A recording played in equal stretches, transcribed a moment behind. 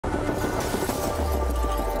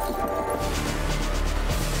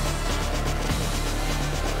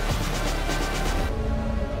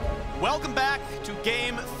welcome back to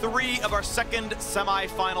Game 3 of our second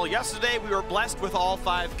semi-final. Yesterday, we were blessed with all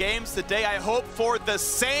 5 games. Today, I hope for the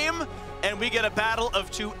same, and we get a battle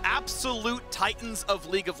of 2 absolute titans of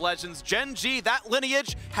League of Legends. Gen.G, that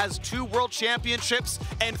lineage, has 2 world championships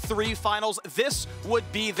and 3 finals. This would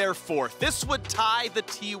be their 4th. This would tie the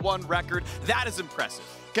T1 record. That is impressive.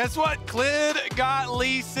 Guess what? Clid got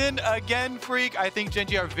Lucian again, Freak. I think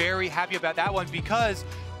Gen.G are very happy about that one because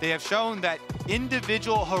they have shown that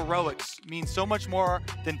individual heroics mean so much more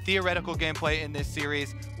than theoretical gameplay in this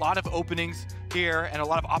series. A lot of openings here and a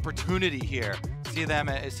lot of opportunity here. See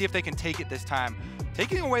if they can take it this time.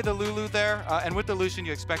 Taking away the Lulu there, and with the Lucian,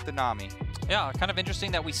 you expect the Nami. Yeah, kind of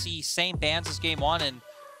interesting that we see same bans as Game 1 and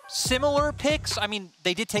similar picks. I mean,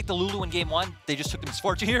 they did take the Lulu in Game 1. They just took the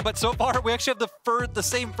misfortune here, but so far we actually have the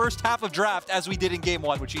same first half of draft as we did in Game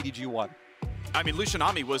 1, which EDG won. I mean, Lucian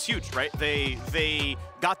Nami was huge, right? They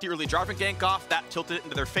got the early Jarvan gank off, that tilted it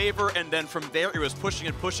into their favor, and then from there it was pushing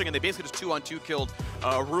and pushing, and they basically just 2-on-2 killed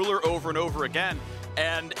Ruler over and over again.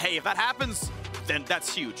 And hey, if that happens, then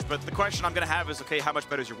that's huge. But the question I'm going to have is, okay, how much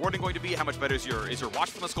better is your warding going to be? How much better is your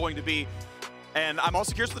watchfulness going to be? And I'm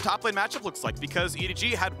also curious what the top lane matchup looks like because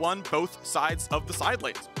EDG had won both sides of the side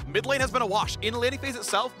lanes. Mid lane has been a wash. In the laning phase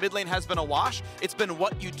itself, mid lane has been a wash. It's been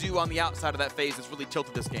what you do on the outside of that phase that's really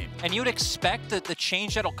tilted this game. And you would expect that the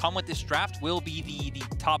change that'll come with this draft will be the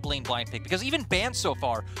top lane blind pick because even bans so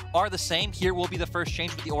far are the same. Here will be the first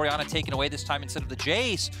change with the Orianna taken away this time instead of the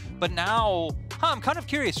Jace. But now, I'm kind of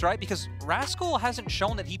curious, right? Because Rascal hasn't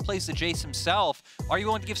shown that he plays the Jace himself. Are you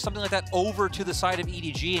willing to give something like that over to the side of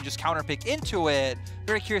EDG and just counter pick into it?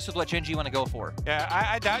 Very curious with what Gen.G want to go for. Yeah,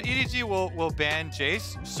 I doubt EDG will ban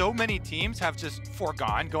Jace. So many teams have just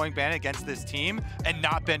foregone going ban against this team and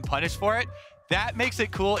not been punished for it. That makes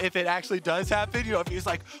it cool if it actually does happen. You know, if he's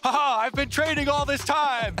like, haha, I've been training all this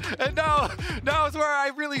time, and now is where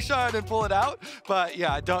I really shine and pull it out. But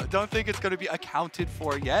yeah, don't think it's going to be accounted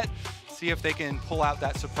for yet. See if they can pull out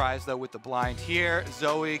that surprise though with the blind here.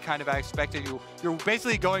 Zoe, kind of I expected you're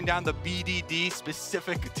basically going down the BDD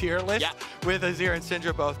specific tier list with Azir and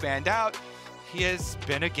Syndra both banned out. He has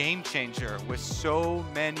been a game changer with so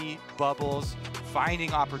many bubbles,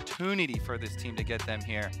 finding opportunity for this team to get them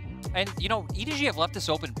here. And you know, EDG have left this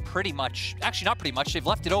open pretty much, actually not pretty much, they've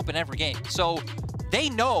left it open every game. So they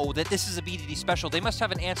know that this is a BDD special. They must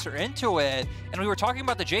have an answer into it. And we were talking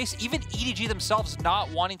about the Jace, even EDG themselves not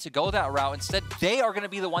wanting to go that route. Instead, they are going to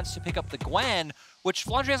be the ones to pick up the Gwen, which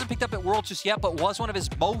Flandre hasn't picked up at Worlds just yet, but was one of his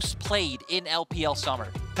most played in LPL Summer.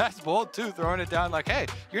 That's bold too, throwing it down like, hey,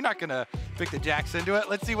 you're not going to pick the Jax into it.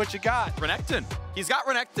 Let's see what you got. Renekton. He's got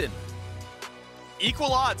Renekton.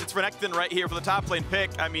 Equal odds, it's Renekton right here for the top lane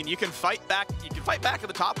pick. I mean, you can fight back. You can fight back at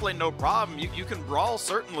the top lane, no problem. You can brawl,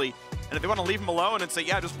 certainly. And if they want to leave him alone and say,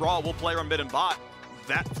 yeah, just brawl, we'll play on mid and bot,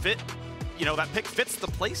 that pick fits the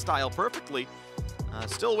play style perfectly.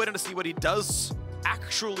 Still waiting to see what he does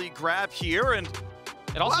actually grab here. And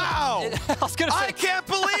wow! I can't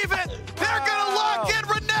believe it! They're gonna lock in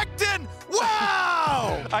Renekton!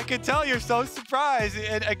 Wow! I can tell you're so surprised.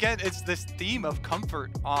 And again, it's this theme of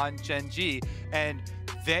comfort on Gen.G, and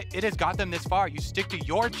it has got them this far. You stick to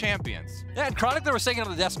your champions. Yeah, and Chronic, they were saying it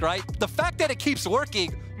on the desk, right? The fact that it keeps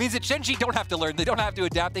working means that Gen.G don't have to learn. They don't have to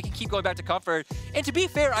adapt. They can keep going back to comfort. And to be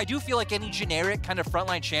fair, I do feel like any generic kind of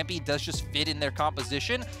frontline champion does just fit in their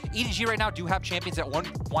composition. EDG right now do have champions that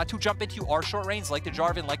want to jump into our short range, like the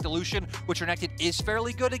Jarvan, like the Lucian, which Renekton is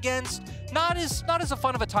fairly good against. Not as a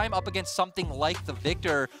fun of a time up against something like the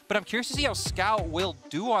Viktor, but I'm curious to see how Scout will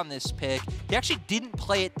do on this pick. He actually didn't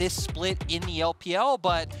play it this split in the LPL,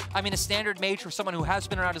 but I mean, a standard mage for someone who has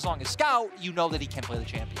been around as long as Scout, you know that he can play the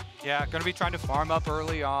champion. Yeah, going to be trying to farm up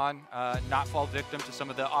early on, not fall victim to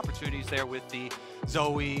some of the opportunities there with the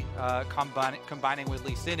Zoe combining with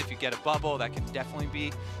Lee Sin. If you get a bubble, that can definitely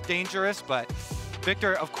be dangerous. But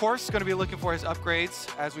Viktor, of course, going to be looking for his upgrades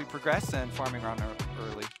as we progress and farming around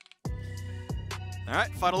early. All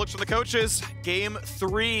right, final looks from the coaches. Game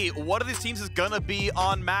 3. One of these teams is going to be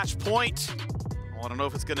on match point. I don't know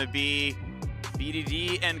if it's going to be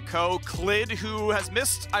BDD and co. Clid, who has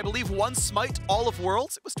missed, I believe, 1 smite all of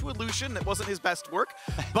Worlds. It was to a Lucian. It wasn't his best work,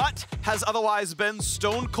 but has otherwise been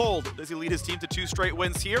stone cold. Does he lead his team to 2 straight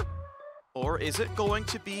wins here? Or is it going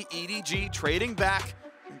to be EDG trading back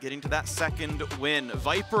and getting to that second win?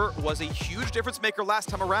 Viper was a huge difference maker last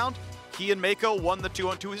time around. He and Meiko won the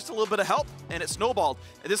 2-on-2 with just a little bit of help, and it snowballed.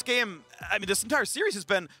 This game, I mean, this entire series has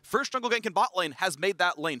been first jungle gank in bot lane has made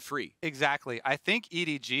that lane free. Exactly. I think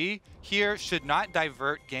EDG here should not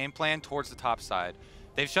divert game plan towards the top side.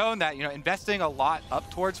 they've shown that, you know, investing a lot up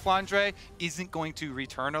towards Flandre isn't going to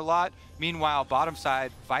return a lot. Meanwhile, bottom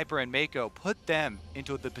side, Viper and Meiko put them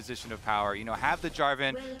into the position of power. You know, have the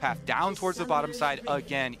Jarvan path down towards the bottom side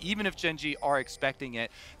again. Even if Gen.G are expecting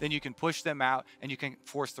it, then you can push them out and you can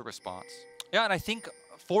force the response. Yeah, and I think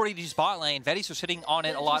for EDG's bot lane, Vettis was sitting on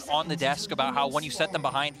it a lot on the desk about how when you set them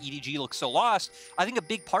behind, EDG looks so lost. I think a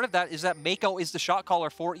big part of that is that Meiko is the shot caller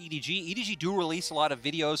for EDG. EDG do release a lot of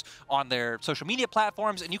videos on their social media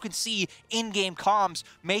platforms, and you can see in-game comms,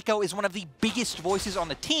 Meiko is one of the biggest voices on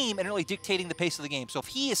the team and really dictating the pace of the game. So if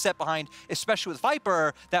he is set behind, especially with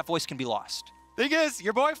Viper, that voice can be lost. Thing is,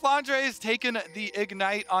 your boy Flandre is taking the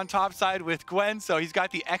Ignite on top side with Gwen, so he's got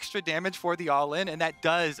the extra damage for the all-in, and that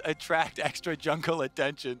does attract extra jungle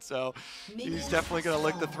attention. So he's definitely going to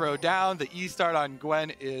look to throw down. The E-start on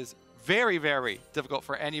Gwen is very, very difficult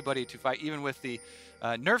for anybody to fight, even with the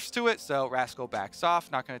nerfs to it. So Rascal backs off,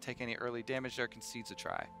 not going to take any early damage there, concedes a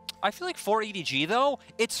try. I feel like for EDG, though,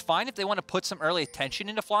 it's fine if they want to put some early attention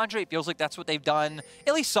into Flandre. It feels like that's what they've done,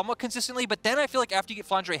 at least somewhat consistently. But then I feel like after you get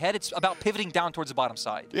Flandre ahead, it's about pivoting down towards the bottom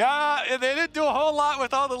side. Yeah, and they didn't do a whole lot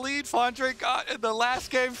with all the lead Flandre got in the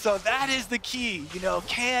last game. So that is the key. You know,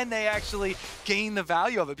 can they actually gain the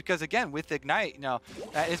value of it? Because, again, with Ignite, you know,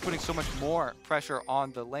 that is putting so much more pressure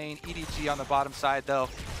on the lane. EDG on the bottom side, though.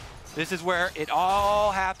 This is where it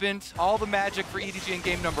all happened. All the magic for EDG in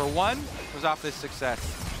game number 1 was off this success.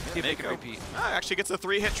 See if they can repeat. Actually gets a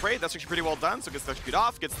 3-hit trade. That's actually pretty well done. So gets the execute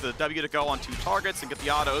off, gets the W to go on 2 targets, and get the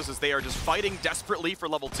autos as they are just fighting desperately for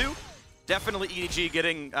level 2. Definitely EDG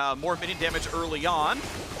getting more minion damage early on.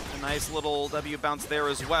 A nice little W bounce there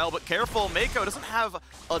as well. But careful, Meiko doesn't have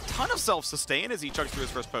a ton of self-sustain as he chugs through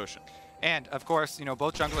his first potion. And, of course, you know,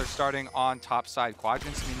 both junglers starting on top side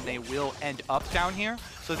quadrants, meaning they will end up down here.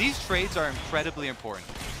 So these trades are incredibly important.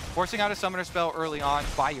 Forcing out a summoner spell early on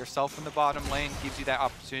by yourself in the bottom lane gives you that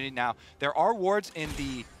opportunity. Now, there are wards in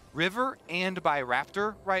the river and by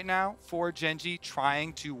Raptor right now for Gen.G,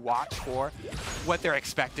 trying to watch for what they're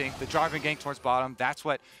expecting. The Jarvan gank towards bottom, that's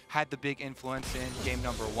what had the big influence in game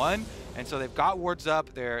number 1. And so they've got wards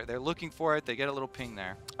up, they're looking for it, they get a little ping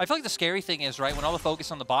there. I feel like the scary thing is, right, when all the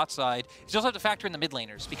focus on the bot side, you also have to factor in the mid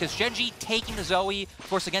laners, because Gen.G taking the Zoe, of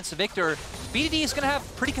course, against the Viktor, BDD is going to have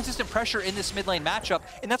pretty consistent pressure in this mid lane matchup,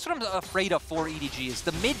 and that's what I'm afraid of for EDG, is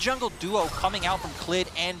the mid-jungle duo coming out from Clid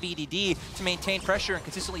and BDD to maintain pressure and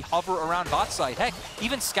consistently hover around bot side. Heck,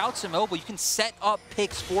 even Scouts and Mobile, you can set up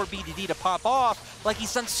picks for BDD to pop off, like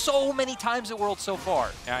he's done so many times at Worlds so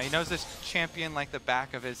far. Yeah, he knows this champion like the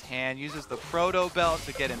back of his hand, uses the Proto Belt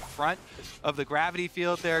to get in front of the gravity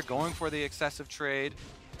field there, going for the excessive trade.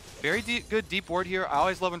 Very good deep ward here. I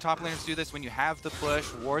always love when top laners do this when you have the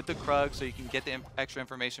push, ward the Krug so you can get the extra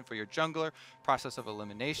information for your jungler. Process of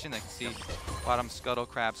elimination. I can see bottom Scuttle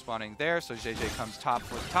Crab spawning there, so JieJie comes top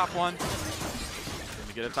for the top one.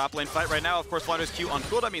 To get a top lane fight right now. Of course, Flandre's Q on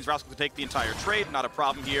cooldown means Rascal can take the entire trade. Not a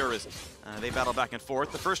problem here as they battle back and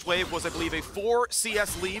forth. The first wave was, I believe, a 4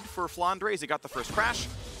 CS lead for Flandre as he got the first crash.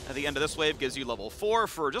 At the end of this wave gives you level 4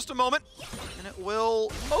 for just a moment, and it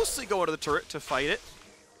will mostly go into the turret to fight it.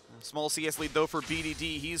 A small CS lead, though, for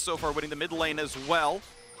BDD. He's so far winning the mid lane as well.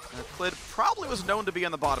 Clid probably was known to be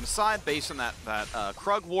on the bottom side based on that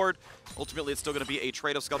Krug ward. Ultimately, it's still going to be a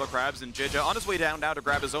trade of Scuttle Crabs, and JieJie on his way down now to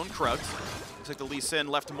grab his own Krugs. Looks like the Lee Sin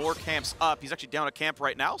left more camps up. He's actually down a camp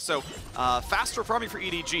right now, so faster farming for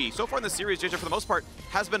EDG. So far in this series, JieJie, for the most part,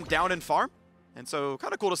 has been down in farm. And so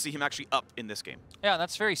kind of cool to see him actually up in this game. Yeah,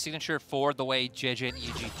 that's very signature for the way JieJie and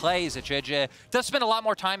EDG plays. That JieJie does spend a lot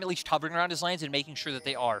more time at least hovering around his lanes and making sure that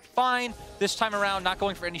they are fine. This time around, not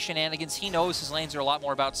going for any shenanigans. He knows his lanes are a lot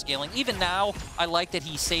more about scaling. Even now, I like that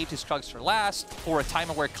he saved his Krugs for last for a time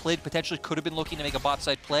where Clid potentially could have been looking to make a bot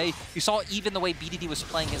side play. You saw even the way BDD was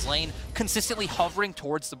playing his lane, consistently hovering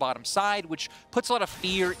towards the bottom side, which puts a lot of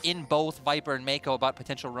fear in both Viper and Meiko about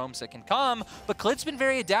potential roams that can come. But Clid's been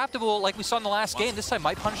very adaptable, like we saw in the last game. This time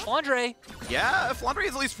might punish Flandre. Yeah, Flandre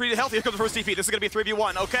is at least pretty healthy. Here comes the first TP. This is going to be a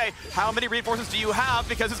 3v1. Okay, how many reinforcements do you have?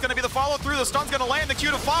 Because it's going to be the follow-through. The stun's going to land, the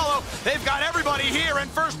Q to follow. They've got everybody here, and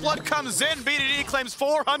first blood comes in. BDD claims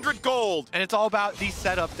 400 gold. And it's all about the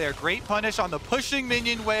setup there. Great punish on the pushing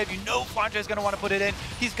minion wave. You know Flandre is going to want to put it in.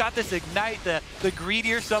 He's got this Ignite, the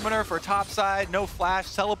greedier summoner for top side. No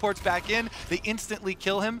flash, teleports back in. They instantly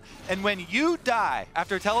kill him. And when you die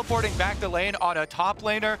after teleporting back to lane on a top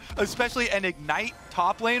laner, especially an Ignite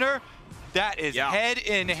top laner, that is head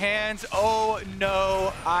in hands. Oh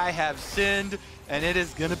no, I have sinned, and it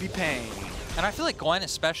is gonna be pain. And I feel like Gwen,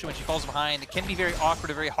 especially when she falls behind, it can be very awkward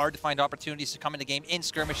and very hard to find opportunities to come into game in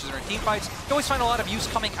skirmishes or in team fights. You always find a lot of use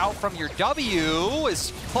coming out from your W.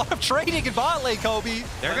 Is a lot of trading in bot lane, Kobe.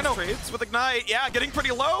 They're gonna trades with Ignite. Yeah, getting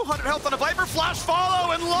pretty low. 100 health on a Viper. Flash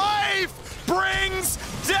follow, and life brings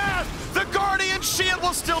death. The Guardian shield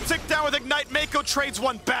will still tick down with Ignite. Meiko trades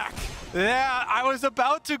one back. Yeah, I was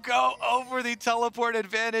about to go over the teleport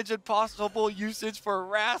advantage and possible usage for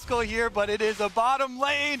Rascal here, but it is a bottom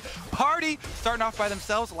lane party. Starting off by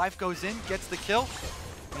themselves, Life goes in, gets the kill.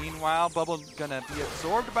 Meanwhile, Bubble's gonna be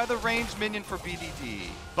absorbed by the ranged minion for BDD.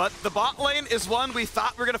 But the bot lane is one we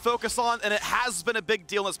thought we were gonna focus on, and it has been a big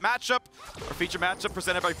deal in this matchup. Our feature matchup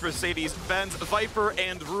presented by Mercedes-Benz, Viper,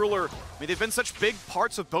 and Ruler. I mean, they've been such big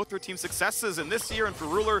parts of both their team successes, and this year, and for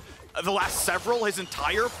Ruler, the last several, his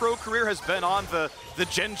entire pro career has been on the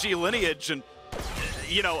Gen.G lineage, and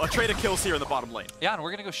you know, a trade of kills here in the bottom lane. Yeah, and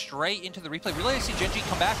we're gonna go straight into the replay. Really see Gen.G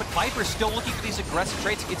come back, but Viper's still looking for these aggressive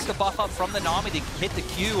trades. Gets the buff up from the Nami to hit the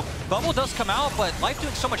Q. Bubble does come out, but Life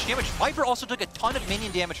doing so much damage. Viper also took a ton of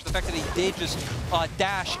minion damage for the fact that he did just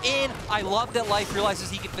dash in. I love that Life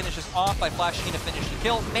realizes he can finish this off by flashing in to finish the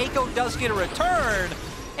kill. Meiko does get a return,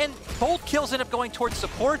 and both kills end up going towards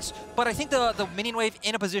supports, but I think the minion wave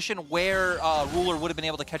in a position where Ruler would have been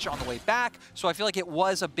able to catch it on the way back, so I feel like it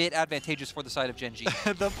was a bit advantageous for the side of Gen.G.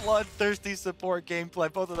 The bloodthirsty support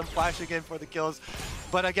gameplay, both of them flashing in for the kills.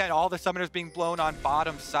 But again, all the summoners being blown on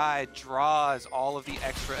bottom side draws all of the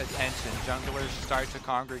extra attention. Junglers start to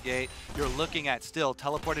congregate. You're looking at still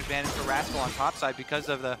teleport advantage for Rascal on top side because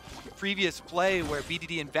of the previous play where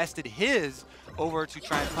BDD invested his over to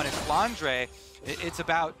try and punish Flandre. It's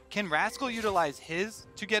about, can Rascal utilize his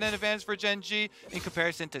to get an advantage for Gen.G in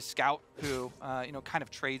comparison to Scout, who you know, kind of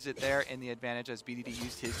trades it there in the advantage as BDD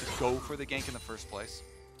used his to go for the gank in the first place.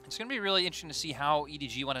 It's going to be really interesting to see how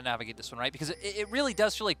EDG want to navigate this one, right? Because it really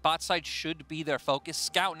does feel like bot side should be their focus.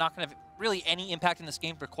 Scout not going to have really any impact in this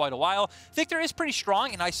game for quite a while. Viktor is pretty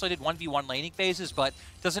strong in isolated 1v1 laning phases, but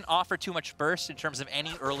doesn't offer too much burst in terms of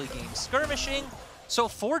any early game skirmishing. So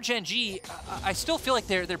for Gen.G, I still feel like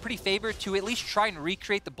they're pretty favored to at least try and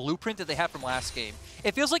recreate the blueprint that they had from last game.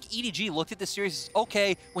 It feels like EDG looked at this series as,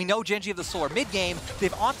 okay, we know Gen.G have the slower mid-game.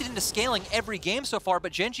 They've opted into scaling every game so far,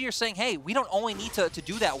 but Gen.G are saying, hey, we don't only need to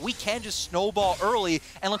do that. We can just snowball early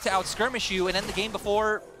and look to out-skirmish you and end the game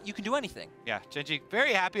before you can do anything. Yeah, Gen.G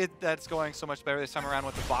very happy that it's going so much better this time around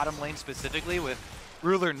with the bottom lane specifically, with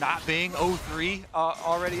Ruler not being 0-3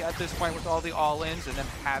 already at this point with all the all-ins, and then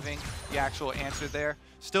having the actual answer there.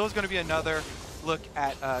 Still is going to be another look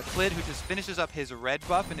at Clid, who just finishes up his red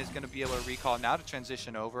buff and is going to be able to recall now to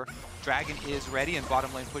transition over. Dragon is ready, and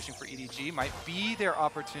bottom lane pushing for EDG might be their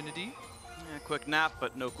opportunity. Yeah, quick nap,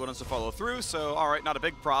 but no quotas to follow through, so all right, not a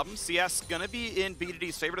big problem. CS going to be in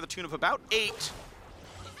BDD's favor to the tune of about 8.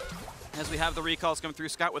 As we have the recalls coming through,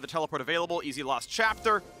 Scout with the teleport available, easy lost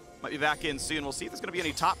chapter. Might be back in soon. We'll see if there's going to be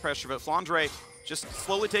any top pressure, but Flandre just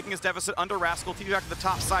slowly taking his deficit under Rascal. TV back to the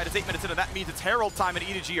top side. It's 8 minutes into. That means it's Herald time, and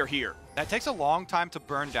EDG are here. That takes a long time to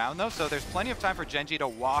burn down, though, so there's plenty of time for Gen.G to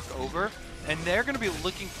walk over, and they're going to be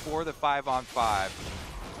looking for the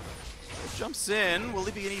 5-on-5. Jumps in. Will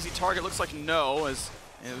he be an easy target? Looks like no, as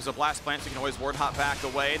it was a blast plant, so you can always ward hop back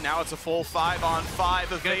away. Now it's a full 5-on-5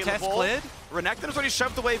 available. Gonna test Clid. Renekton has already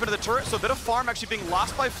shoved the wave into the turret, so a bit of farm actually being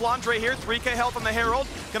lost by Flandre here. 3k health on the Herald.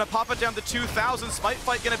 Gonna pop it down to 2,000. Smite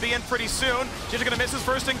fight gonna be in pretty soon. JieJie gonna miss his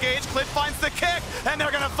first engage. Clid finds the kick, and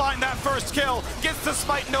they're gonna find that first kill. Gets the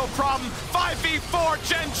Smite, no problem. 5v4,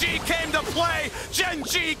 Gen.G came to play.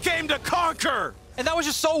 Gen.G came to conquer. And that was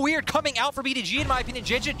just so weird coming out from EDG, in my opinion.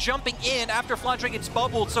 JieJie jumping in after Flandre gets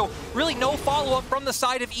bubbled, so really no follow-up from the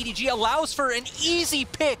side of EDG allows for an easy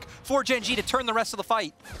pick for Gen.G to turn the rest of the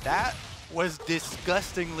fight. That was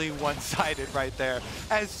disgustingly one-sided right there.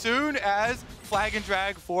 As soon as flag and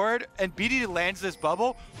drag forward and BDD lands this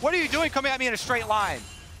bubble, what are you doing coming at me in a straight line?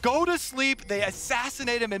 Go to sleep. They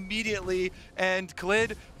assassinate him immediately, and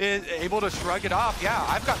Clid is able to shrug it off. Yeah,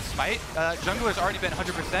 I've got Smite. Jungler's already been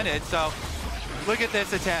 100%ed, so look at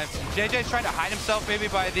this attempt. JJ's trying to hide himself maybe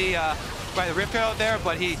by the Ripco out there,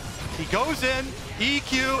 but he goes in,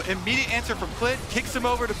 EQ, immediate answer from Clid, kicks him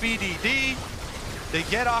over to BDD. They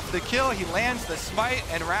get off the kill, he lands the Smite,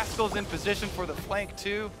 and Rascal's in position for the flank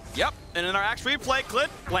too. Yep, and in our actual replay, Clid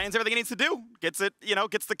lands everything he needs to do. Gets it, you know,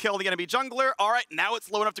 gets the kill, the enemy jungler. All right, now it's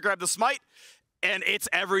low enough to grab the Smite, and it's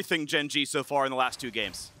everything Gen.G so far in the last 2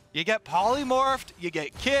 games. You get polymorphed, you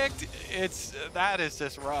get kicked. That is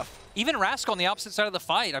just rough. Even Rascal on the opposite side of the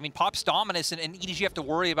fight. I mean, Pop's dominance and EDG have to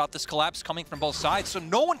worry about this collapse coming from both sides, so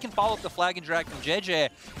no one can follow up the flag and drag from JieJie.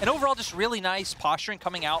 And overall, just really nice posturing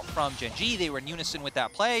coming out from Gen.G. They were in unison with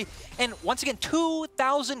that play. And once again,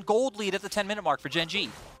 2,000 gold lead at the 10-minute mark for Gen.G.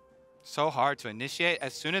 So hard to initiate.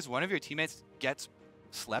 As soon as one of your teammates gets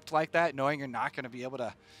slept like that, knowing you're not going to be able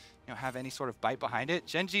to have any sort of bite behind it.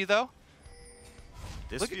 Gen.G, though?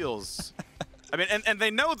 This feels... I mean, and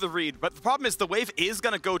they know the read, but the problem is the wave is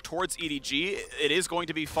going to go towards EDG. It is going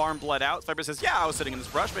to be farm bled out. FLICKR says, yeah, I was sitting in this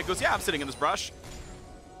brush. Meiko goes, yeah, I'm sitting in this brush.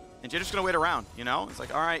 And JieJie's going to wait around, you know? It's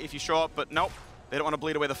like, all right, if you show up, but nope. They don't want to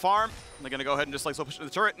bleed away the farm. They're going to go ahead and just like slow push the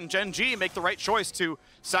turret. And Gen.G make the right choice to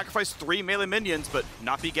sacrifice 3 melee minions, but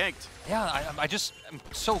not be ganked. Yeah, I'm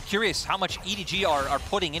so curious how much EDG are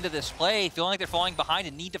putting into this play, feeling like they're falling behind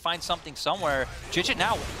and need to find something somewhere. JieJie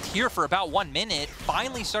now here for about 1 minute,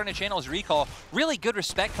 finally starting to channel his recall. Really good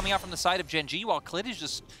respect coming out from the side of Gen.G, while Clid is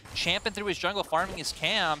just champing through his jungle, farming his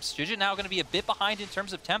camps. JieJie now going to be a bit behind in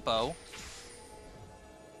terms of tempo.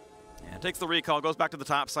 And takes the recall, goes back to the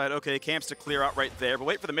top side. Okay, camps to clear out right there, but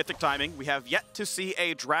wait for the mythic timing. We have yet to see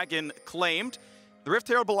a dragon claimed. The Rift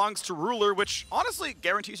Herald belongs to Ruler, which honestly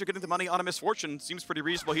guarantees you're getting the money on a misfortune. Seems pretty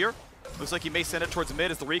reasonable here. Looks like he may send it towards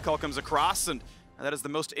mid as the recall comes across, and that is the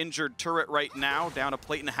most injured turret right now, down a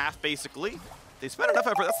plate and a half basically. They spent enough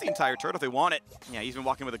effort. That's the entire turret if they want it. Yeah, he's been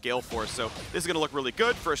walking with a Gale Force, so this is going to look really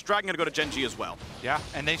good. First Dragon going to go to Gen.G as well. Yeah,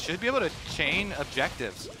 and they should be able to chain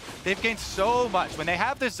objectives. They've gained so much. When they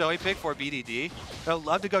have this Zoe pick for BDD, they'll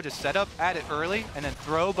love to go just set up at it early and then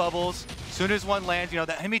throw bubbles. As soon as one lands,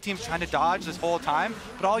 the enemy team's trying to dodge this whole time,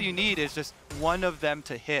 but all you need is just one of them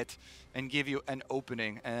to hit and give you an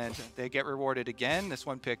opening, and they get rewarded again. This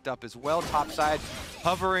one picked up as well. Top side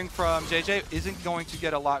hovering from JieJie isn't going to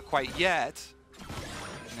get a lot quite yet.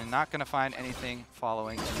 And they're not going to find anything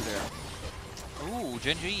following either. Ooh,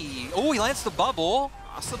 Gen.G. Oh, he lands the bubble.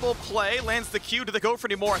 Possible play, lands the Q. Do they go for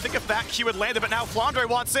any more? I think if that Q had landed, but now Flandre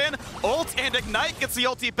wants in. Ult and Ignite gets the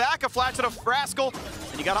ulti back. A flash to the Rascal.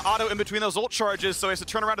 And you got to auto in between those ult charges, so he has to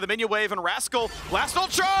turn around to the minion wave, and Rascal, last ult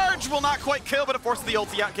charge will not quite kill, but it forces the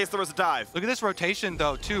ulti out in case there was a dive. Look at this rotation,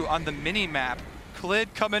 though, too, on the mini-map. Clid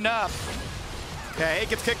coming up. Okay,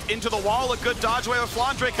 gets kicked into the wall. A good dodge away with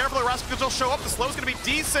Flandre. Carefully, Rascal can still show up. The slow's going to be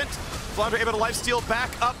decent. Flandre able to lifesteal back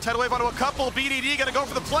up. Tidal wave onto a couple. BDD going to go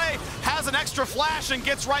for the play. Has an extra flash and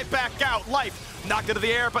gets right back out. Life knocked into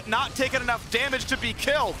the air, but not taking enough damage to be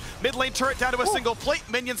killed. Mid lane turret down to a single plate.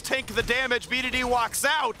 Minions tank the damage. BDD walks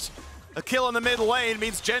out. A kill in the mid lane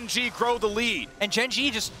means Gen.G grow the lead. And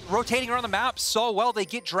Gen.G just rotating around the map so well. They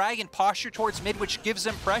get Dragon posture towards mid, which gives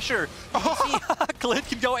them pressure. You can see Clid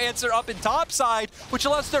can go answer up in top side, which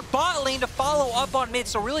allows their bot lane to follow up on mid.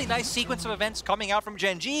 So really nice sequence of events coming out from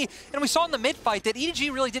Gen.G. And we saw in the mid fight that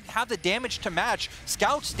EDG really didn't have the damage to match.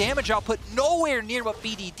 Scout's damage output nowhere near what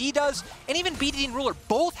BDD does. And even BDD and Ruler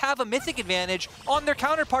both have a mythic advantage on their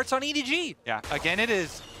counterparts on EDG. Yeah, again, it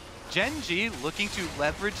is Gen.G looking to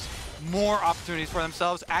leverage more opportunities for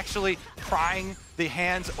themselves, actually prying the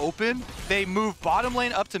hands open. They move bottom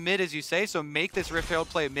lane up to mid, as you say, so make this Rift Herald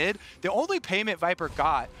play mid. The only payment Viper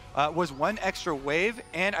got was 1 extra wave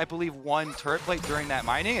and I believe 1 turret plate during that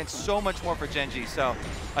mining, and so much more for Gen.G. So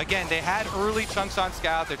again, they had early chunks on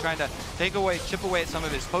Scout. They're trying to chip away at some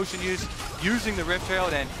of his potion use using the Rift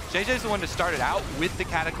Herald, and JieJie is the one to start it out with the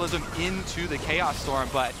Cataclysm into the Chaos Storm,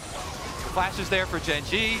 but flashes there for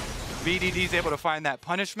Gen.G. BDD's able to find that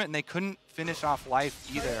punishment, and they couldn't finish off Life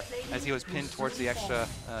either, as he was pinned towards the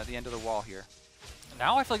end of the wall here.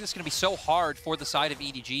 Now I feel like this is going to be so hard for the side of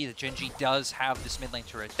EDG that Gen.G does have this mid lane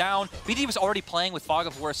turret down. BDD was already playing with Fog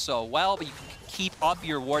of War so well, but you can keep up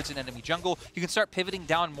your wards in enemy jungle. You can start pivoting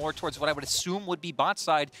down more towards what I would assume would be bot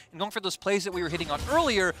side, and going for those plays that we were hitting on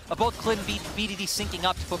earlier of both Clid and BDD syncing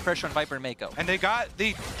up to put pressure on Viper and Meiko. And they got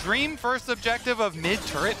the dream first objective of mid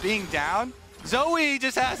turret being down. Zoe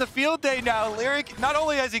just has a field day now. Lyric, not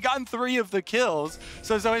only has he gotten 3 of the kills,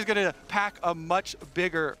 so Zoe's going to pack a much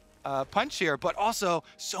bigger punch here, but also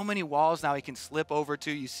so many walls now he can slip over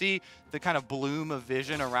to. You see the kind of bloom of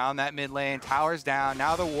vision around that mid lane. Towers down,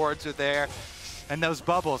 now the wards are there. And those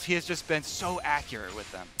bubbles, he has just been so accurate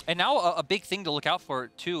with them. And now a big thing to look out for,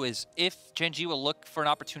 too, is if Gen.G will look for an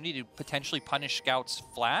opportunity to potentially punish Scout's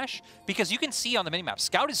flash, because you can see on the minimap,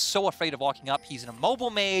 Scout is so afraid of walking up. He's an immobile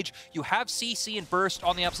mage. You have CC and Burst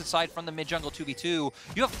on the opposite side from the mid-jungle 2v2.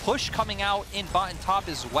 You have Push coming out in bot and top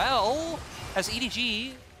as well, as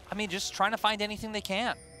EDG, I mean, just trying to find anything they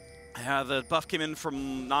can. Yeah, the buff came in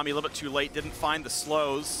from Nami a little bit too late, didn't find the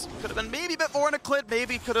slows. Could have been maybe a bit more in a Clid,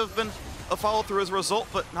 maybe could have been a follow-through as a result,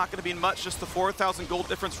 but not going to be much. Just the 4,000 gold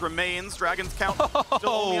difference remains. Dragons count still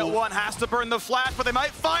only at 1. Has to burn the flash, but they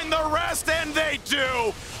might find the rest, and they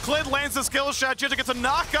do! Clid lands the skill shot. JieJie gets a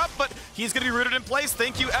knock-up, but he's going to be rooted in place.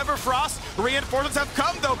 Thank you, Everfrost. Reinforcements have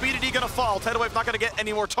come, though. BDD going to fall. Tidal Wave not going to get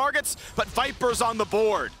any more targets, but Viper's on the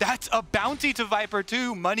board. That's a bounty to Viper,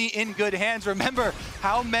 too. Money in good hands. Remember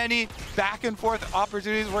how many back-and-forth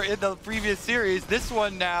opportunities were in the previous series. This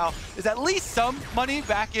one now is at least some money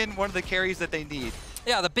back in one of the carries that they need.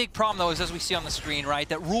 Yeah, the big problem, though, is as we see on the screen, right,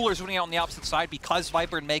 that Ruler's winning out on the opposite side because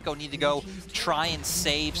Viper and Meiko need to go try and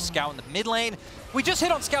save Scout in the mid lane. We just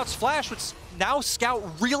hit on Scout's flash, which now Scout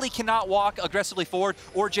really cannot walk aggressively forward,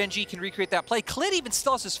 or Gen.G can recreate that play. Clid even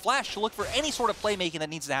still has his flash to look for any sort of playmaking that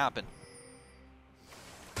needs to happen.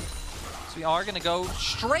 So we are going to go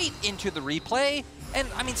straight into the replay. And,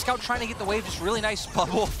 I mean, Scout trying to get the wave, just really nice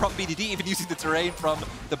bubble from BDD, even using the terrain from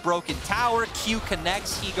the broken tower. Q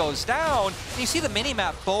connects, he goes down. And you see the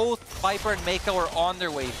mini-map, both Viper and Meiko are on their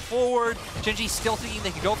way forward. Gen.G still thinking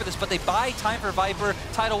they can go for this, but they buy time for Viper.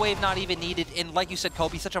 Tidal wave not even needed. And like you said,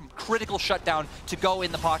 Kobe, such a critical shutdown to go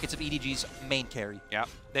in the pockets of EDG's main carry. Yeah,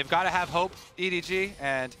 they've got to have hope, EDG,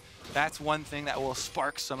 and that's one thing that will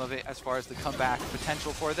spark some of it as far as the comeback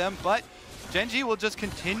potential for them. But Gen.G will just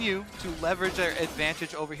continue to leverage their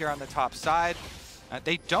advantage over here on the top side.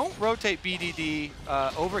 They don't rotate BDD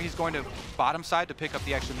over. He's going to bottom side to pick up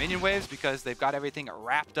the extra minion waves because they've got everything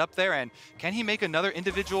wrapped up there. And can he make another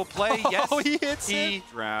individual play? Yes, he hits it.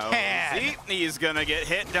 Drowsy. He's going to get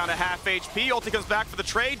hit down to half HP. Ulti comes back for the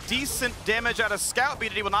trade. Decent damage out of Scout.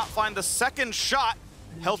 BDD will not find the second shot.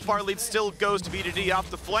 Health bar lead still goes to BDD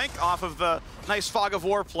off the flank, off of the nice Fog of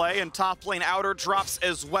War play, and top lane outer drops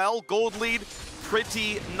as well. Gold lead,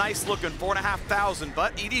 pretty nice looking, 4,500,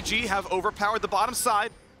 but EDG have overpowered the bottom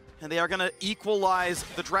side, and they are gonna equalize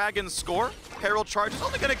the Dragon's score. Herald charge is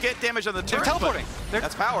only gonna get damage on the turret. They're teleporting.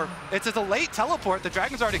 That's power. It's a late teleport. The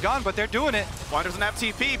Dragon's already gone, but they're doing it. Why doesn't have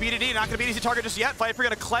TP? BDD not gonna be an easy target just yet. Viper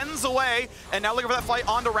gonna cleanse away, and now looking for that fight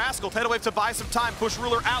onto Rascal. Tidal Wave to buy some time. Push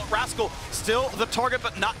Ruler out. Rascal still the target,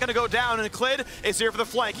 but not gonna go down. And Clid is here for the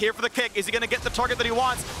flank, here for the kick. Is he gonna get the target that he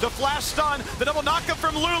wants? The flash stun, the double knockup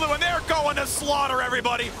from Lulu, and they're going to slaughter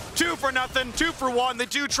everybody. 2 for nothing, 2 for 1. They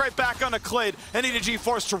do trade back on a Clid, and EDG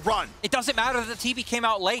forced to run. It doesn't matter that the TP came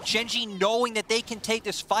out late. Gen.G knowing that they can take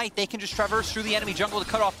this fight, they can just traverse through the enemy jungle to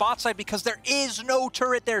cut off bot side because there is no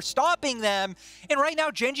turret there stopping them. And right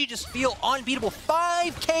now, Gen.G just feel unbeatable.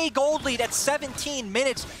 5K gold lead at 17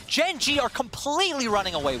 minutes. Gen.G are completely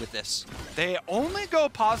running away with this. They only go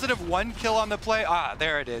positive 1 kill on the play. Ah,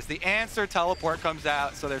 there it is. The answer teleport comes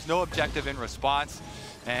out, so there's no objective in response.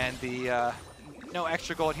 And the no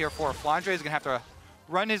extra gold here for Flandre. Is gonna have to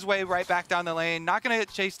run his way right back down the lane. Not gonna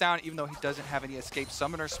get chased down, even though he doesn't have any escape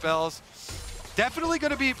summoner spells. Definitely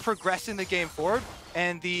going to be progressing the game forward,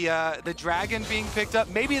 and the dragon being picked up,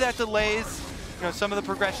 maybe that delays, you know, some of the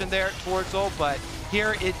progression there towards ult, but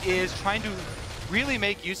here it is trying to really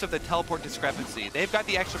make use of the teleport discrepancy. They've got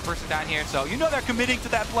the extra person down here, so you know they're committing to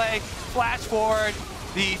that play. Flash forward,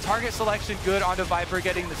 the target selection good onto Viper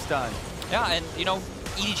getting the stun. Yeah, and you know,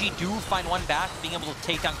 EDG do find one back, being able to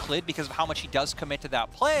take down Clid because of how much he does commit to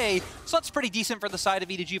that play. So that's pretty decent for the side of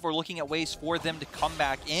EDG if we're looking at ways for them to come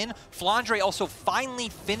back in. Flandre also finally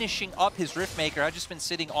finishing up his Riftmaker. I've just been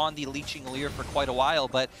sitting on the Leeching Leer for quite a while,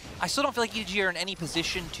 but I still don't feel like EDG are in any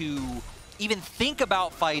position to even think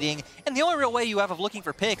about fighting. And the only real way you have of looking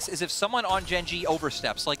for picks is if someone on Gen.G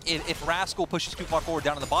oversteps. Like if Rascal pushes too far forward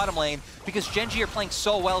down in the bottom lane, because Gen.G are playing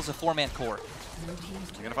so well as a 4-man core.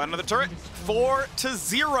 You're gonna find another turret.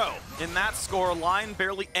 4-0 in that score line.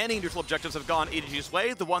 Barely any neutral objectives have gone EDG's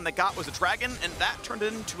way. The one they got was a dragon, and that turned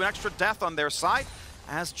into an extra death on their side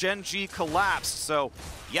as Gen.G collapsed. So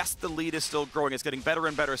yes, the lead is still growing. It's getting better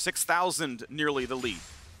and better. 6,000 nearly the lead.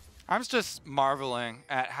 I'm just marveling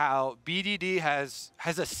at how BDD has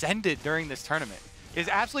ascended during this tournament. Is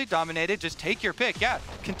absolutely dominated. Just take your pick. Yeah,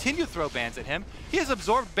 continue to throw bans at him. He has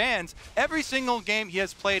absorbed bans every single game he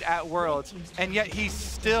has played at Worlds, and yet he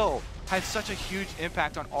still has such a huge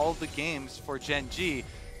impact on all of the games for Gen.G.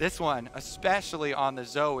 This one, especially on the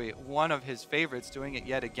Zoe, one of his favorites, doing it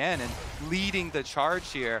yet again and leading the charge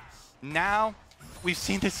here. Now, we've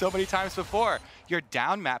seen this so many times before. You're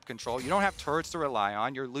down map control. You don't have turrets to rely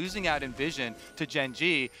on. You're losing out in vision to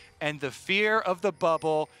Gen.G, and the fear of the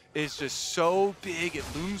bubble is just so big. It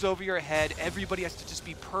looms over your head. Everybody has to just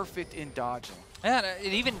be perfect in dodging. And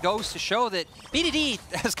it even goes to show that BDD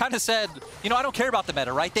has kind of said, you know, I don't care about the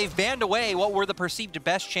meta, right? They've banned away what were the perceived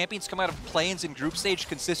best champions come out of play-ins and group stage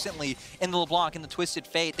consistently in the LeBlanc and the Twisted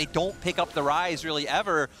Fate. They don't pick up the Rise really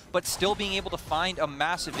ever, but still being able to find a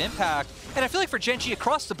massive impact. And I feel like for Gen.G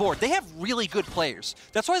across the board, they have really good players.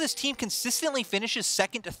 That's why this team consistently finishes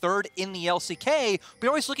second to third in the LCK. We're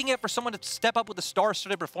always looking at for someone to step up with a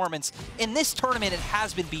star-studded performance. In this tournament, it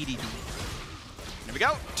has been BDD. Here we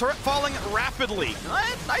go. Turret falling rapidly.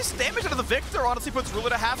 Nice damage out of the Viktor. Honestly puts Lulu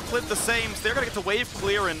to half, Clid the same. So they're going to get the wave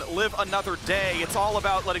clear and live another day. It's all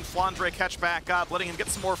about letting Flandre catch back up, letting him get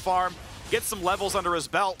some more farm, get some levels under his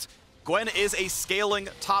belt. Gwen is a scaling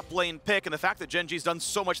top lane pick, and the fact that Gen.G's done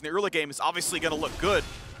so much in the early game is obviously going to look good.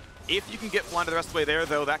 If you can get Flandre the rest of the way there,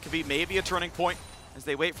 though, that could be maybe a turning point as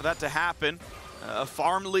they wait for that to happen. A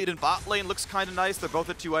farm lead in bot lane looks kind of nice. They're both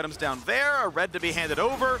at 2 items down there. A red to be handed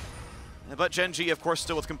over. But Gen.G, of course,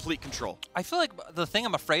 still with complete control. I feel like the thing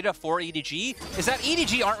I'm afraid of for EDG is that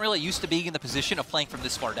EDG aren't really used to being in the position of playing from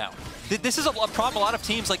this far down. This is a problem a lot of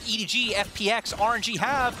teams like EDG, FPX, RNG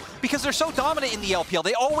have because they're so dominant in the LPL.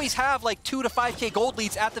 They always have like 2 to 5K gold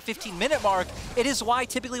leads at the 15-minute mark. It is why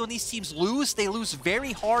typically when these teams lose, they lose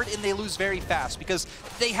very hard and they lose very fast because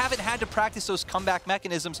they haven't had to practice those comeback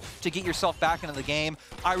mechanisms to get yourself back into the game.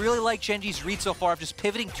 I really like Gen.G's read so far of just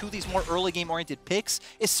pivoting to these more early game-oriented picks,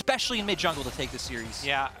 especially in mid-jungle to take this series.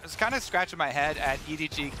 Yeah, I was kind of scratching my head at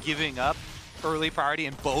EDG giving up early priority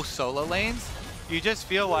in both solo lanes. You just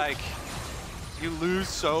feel like you lose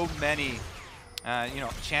so many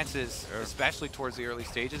chances, especially towards the early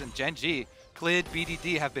stages. And Gen.G, Clid,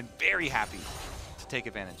 BDD have been very happy to take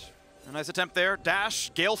advantage. A nice attempt there.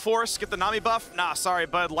 Dash, Gale Force, get the Nami buff. Nah, sorry,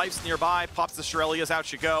 bud. Life's nearby. Pops the Shirelias,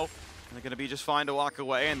 out you go. And they're going to be just fine to walk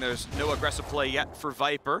away, and there's no aggressive play yet for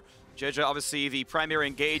Viper. JieJie, obviously, the primary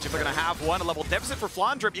engage, if they're going to have one. A level deficit for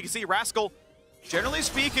Flandre. You can see Rascal, generally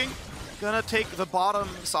speaking, going to take the bottom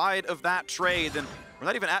side of that trade. And we're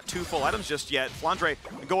not even at 2 full items just yet. Flandre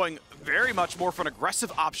going very much more for an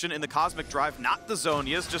aggressive option in the Cosmic Drive, not the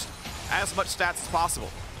Zonias, just as much stats as possible.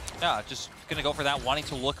 Yeah, just going to go for that, wanting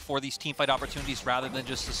to look for these teamfight opportunities rather than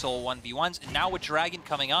just the solo 1v1s. And now with Dragon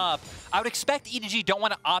coming up, I would expect EDG don't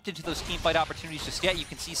want to opt into those teamfight opportunities just yet. You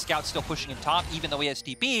can see Scout still pushing in top, even though he has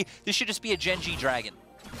TP. This should just be a Gen.G Dragon.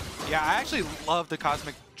 Yeah, I actually love the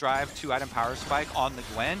Cosmic Drive 2-item power spike on the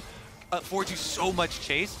Gwen. Affords you so much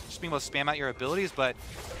chase, just being able to spam out your abilities, but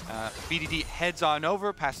BDD heads on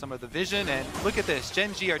over past some of the vision, and look at this,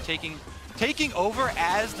 Gen.G are taking over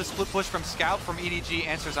as the split push from Scout from EDG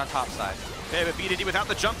answers on top side. Okay, but BDD without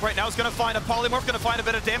the jump right now is going to find a polymorph, going to find a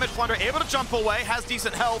bit of damage. Flandre able to jump away, has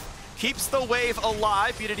decent health, keeps the wave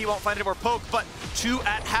alive. BDD won't find any more poke, but 2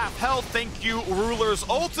 at half health. Thank you, Ruler's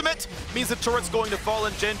ultimate. Means the turret's going to fall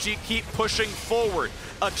and Gen.G keep pushing forward.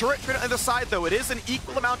 A turret trade on the side, though. It is an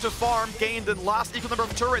equal amount of farm gained and lost, equal number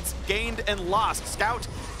of turrets gained and lost. Scout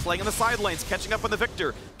playing in the side lanes, catching up on the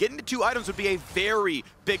Viktor. Getting to 2 items would be a very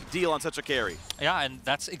big deal on such a carry. Yeah, and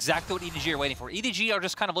that's exactly what EDG are waiting for. EDG are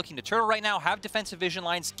just kind of looking to turtle right now, have defensive vision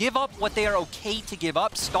lines, give up what they are okay to give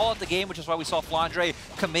up, stall out the game, which is why we saw Flandre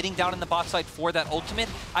committing down in the bot side for that ultimate.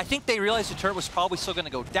 I think they realized the turret was probably still going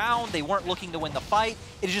to go down. They weren't looking to win the fight.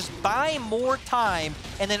 It is just buy more time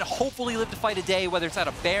and then hopefully live to fight a day, whether it's at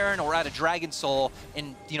a Baron or at a Dragon Soul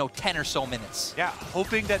in 10 or so minutes. Yeah,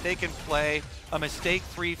 hoping that they can play a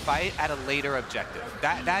mistake-free fight at a later objective.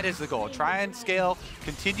 That is the goal. Try and scale,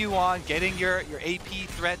 continue on, getting your AP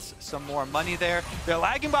threats some more money there. They're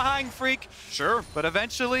lagging behind Freak. Sure. But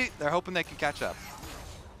eventually, they're hoping they can catch up.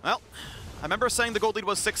 Well, I remember saying the gold lead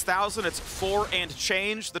was 6,000. It's 4 and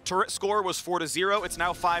change. The turret score was 4-0. It's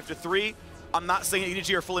now 5-3. I'm not saying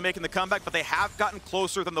EDG are fully making the comeback, but they have gotten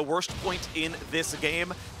closer than the worst point in this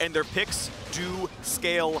game, and their picks do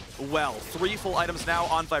scale well. 3 full items now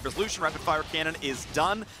on Viper's Lucian. Rapid Fire Cannon is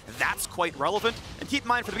done. That's quite relevant. And keep in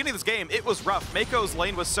mind, for the beginning of this game, it was rough. Meiko's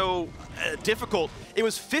lane was so difficult. It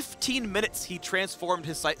was 15 minutes he transformed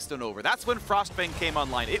his Sightstone over. That's when Frostbane came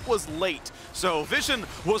online. It was late. So Vision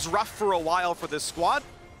was rough for a while for this squad.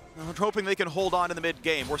 I'm hoping they can hold on in the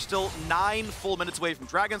mid-game. We're still 9 full minutes away from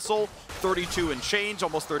Dragon Soul, 32 and change,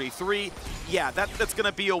 almost 33. Yeah, that's going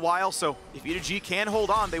to be a while, so if EDG can hold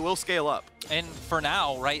on, they will scale up. And for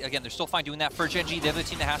now, right, again, they're still fine doing that. For Gen.G, the other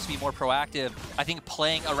team that has to be more proactive, I think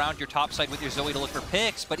playing around your top side with your Zoe to look for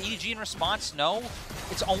picks, but EDG in response, no.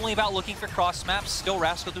 It's only about looking for cross maps. Still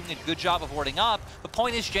Rascal doing a good job of warding up. The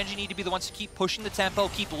point is Gen.G need to be the ones to keep pushing the tempo,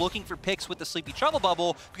 keep looking for picks with the Sleepy Trouble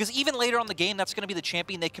Bubble, because even later on the game, that's going to be the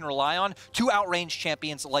champion they can rely on to outrange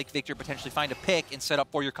champions like Viktor, potentially find a pick and set up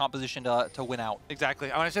for your composition to win out.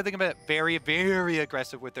 Exactly. I want to say they're very, very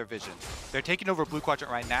aggressive with their vision. They're taking over Blue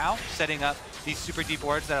Quadrant right now, setting up up these super deep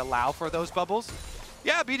wards that allow for those bubbles.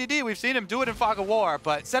 Yeah, BDD, we've seen him do it in Fog of War,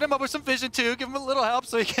 but set him up with some vision too, give him a little help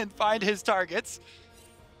so he can find his targets.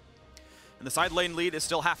 And the side lane lead is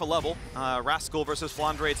still half a level. Rascal versus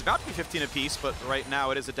Flandre, it's about to be 15 apiece, but right now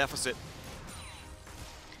it is a deficit.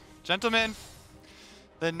 Gentlemen,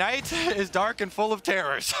 the night is dark and full of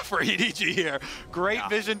terrors for EDG here. Great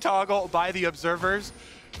vision toggle by the observers.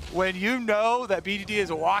 When you know that BDD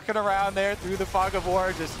is walking around there through the Fog of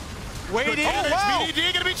War, just waiting. Oh, wow.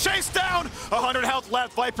 BDD gonna be chased down. 100 health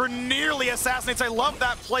left. Viper nearly assassinates. I love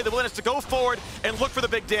that play. The willingness to go forward and look for the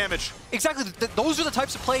big damage. Exactly. Those are the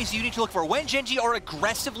types of plays you need to look for. When Gen.G are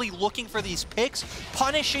aggressively looking for these picks,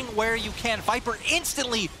 punishing where you can. Viper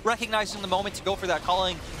instantly recognizing the moment to go for that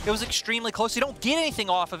calling. It was extremely close. You don't get anything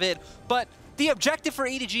off of it, but the objective for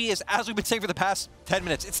EDG is, as we've been saying for the past 10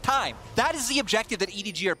 minutes, it's time. That is the objective that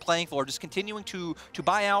EDG are playing for, just continuing to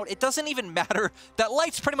buy out. It doesn't even matter that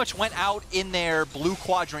Lights pretty much went out in their blue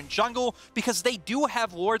quadrant jungle because they do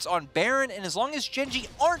have wards on Baron, and as long as Gen.G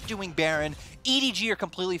aren't doing Baron, EDG are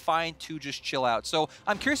completely fine to just chill out. So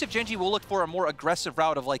I'm curious if Gen.G will look for a more aggressive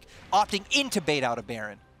route of like opting into bait out of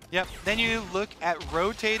Baron. Yep, then you look at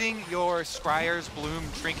rotating your Scryer's Bloom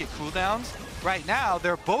Trinket cooldowns. Right now,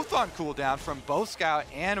 they're both on cooldown from both Scout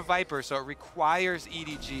and Viper, so it requires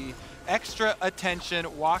EDG extra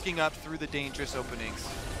attention walking up through the dangerous openings.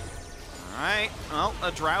 All right, well,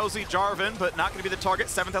 a drowsy Jarvan, but not going to be the target.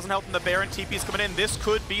 7,000 health from the Baron. TP's coming in. This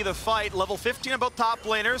could be the fight. Level 15 on both top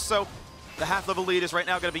laners, so the half-level lead is right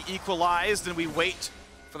now going to be equalized, and we wait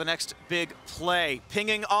for the next big play.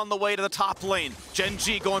 Pinging on the way to the top lane.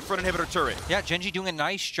 Gen.G going for an inhibitor turret. Yeah, Gen.G doing a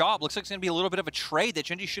nice job. Looks like it's going to be a little bit of a trade that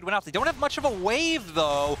Gen.G should win out. They don't have much of a wave,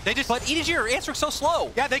 though. But EDG are answering so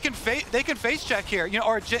slow. Yeah, they can face check here, you know,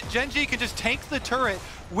 or Gen.G can just tank the turret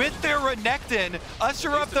with their Renekton,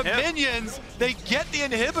 usher up the minions. They get the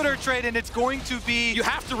inhibitor trade, and it's going to be... You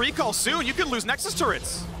have to recall soon. You can lose Nexus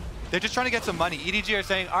turrets. They're just trying to get some money. EDG are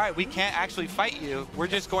saying, all right, we can't actually fight you. We're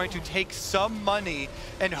just going to take some money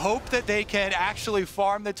and hope that they can actually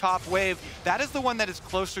farm the top wave. That is the one that is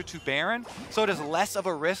closer to Baron, so it is less of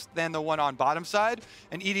a risk than the one on bottom side.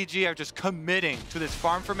 And EDG are just committing to this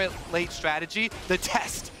farm from it late strategy. The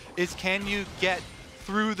test is, can you get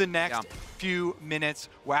through the next few minutes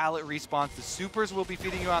while it respawns? The supers will be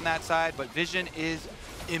feeding you on that side, but vision is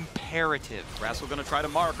imperative. Rascal gonna try to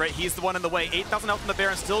mark, right? He's the one in the way. 8,000 health from the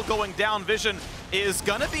Baron, still going down. Vision is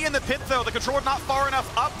gonna be in the pit, though. The controller not far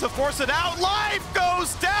enough up to force it out. Life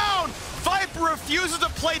goes down! Viper refuses to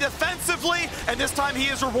play defensively, and this time he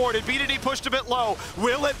is rewarded. BDD pushed a bit low.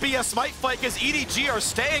 Will it be a smite fight, as EDG are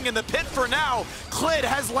staying in the pit for now? Clid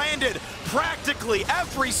has landed practically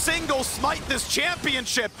every single smite this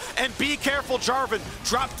championship, and be careful, Jarvan.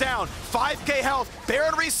 Drop down, 5k health.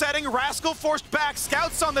 Baron resetting, Rascal forced back.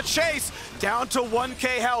 Scout's on the chase, down to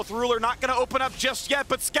 1k health. Ruler not gonna open up just yet,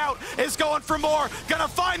 but Scout is going for more. Gonna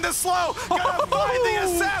find the slow, gonna find the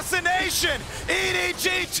assassination.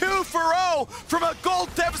 EDG 2 for 0 from a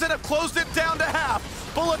gold deficit, have closed it down to half.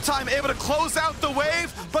 Bullet time able to close out the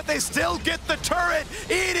wave, but they still get the turret.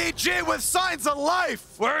 EDG with signs of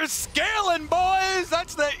life. We're scaling, boys.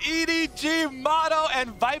 That's the EDG motto,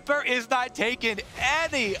 and Viper is not taking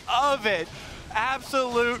any of it.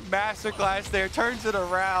 Absolute masterclass there, turns it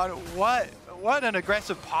around. What an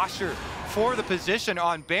aggressive posture for the position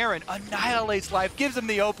on Baron. Annihilates life, gives him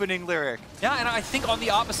the opening lyric. Yeah, and I think on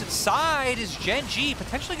the opposite side is Gen.G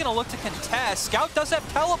potentially going to look to contest. Scout does have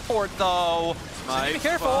teleport, though. So be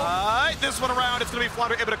careful. This one around, it's going to be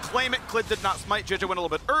Flandre able to claim it. Clid did not smite. JieJie went a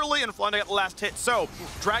little bit early, and Flandre got the last hit. So,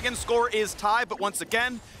 Dragon score is tied, but once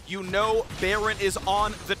again, you know Baron is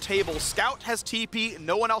on the table. Scout has TP,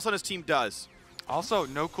 no one else on his team does. Also,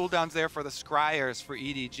 no cooldowns there for the Scryers for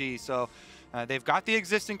EDG, so they've got the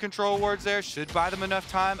existing control wards there, should buy them enough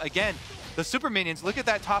time. Again, the super minions, look at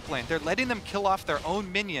that top lane. They're letting them kill off their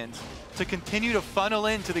own minions to continue to funnel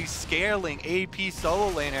into these scaling AP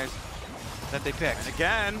solo laners that they picked. And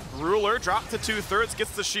again, Ruler dropped to 2/3,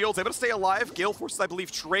 gets the shields, able to stay alive. Gale Forces, I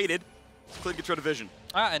believe, traded. Clid gets rid of vision.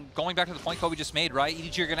 And going back to the point Kobe just made, right?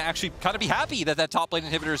 EDG are going to actually kind of be happy that that top lane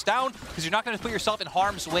inhibitor is down, because you're not going to put yourself in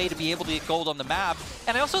harm's way to be able to get gold on the map.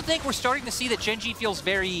 And I also think we're starting to see that Gen.G feels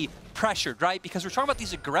very pressured, right? Because we're talking about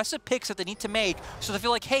these aggressive picks that they need to make, so they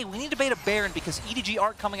feel like, hey, we need to bait a Baron because EDG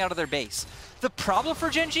aren't coming out of their base. The problem for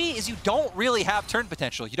Gen.G is you don't really have turn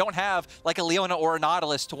potential. You don't have like a Leona or a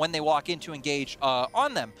Nautilus to when they walk in to engage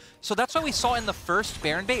on them. So that's why we saw in the first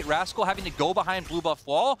Baron bait, Rascal having to go behind blue buff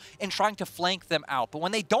wall and trying to flank them out. But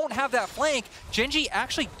when they don't have that flank, Gen.G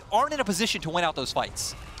actually aren't in a position to win out those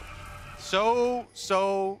fights.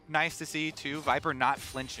 So nice to see, too, Viper not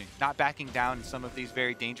flinching, not backing down in some of these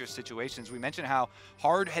very dangerous situations. We mentioned how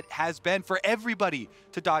hard it has been for everybody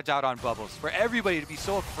to dodge out on bubbles, for everybody to be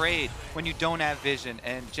so afraid when you don't have vision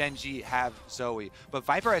and Gen.G have Zoe. But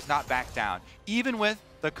Viper has not backed down. Even with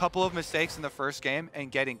the couple of mistakes in the first game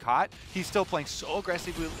and getting caught, he's still playing so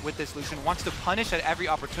aggressively with this Lucian, wants to punish at every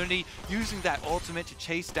opportunity, using that ultimate to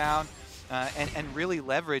chase down and really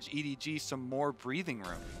leverage EDG some more breathing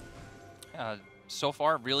room. So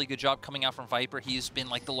far, really good job coming out from Viper. He's been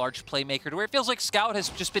like the large playmaker to where it feels like Scout has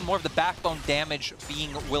just been more of the backbone damage, being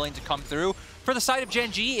willing to come through. For the side of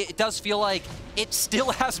Gen.G, it does feel like it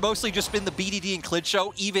still has mostly just been the BDD and Clid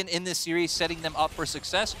show, even in this series, setting them up for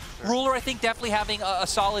success. Sure. Ruler, I think, definitely having a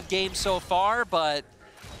solid game so far, but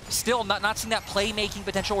still not seeing that playmaking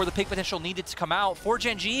potential or the pick potential needed to come out. For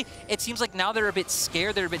Gen.G, it seems like now they're a bit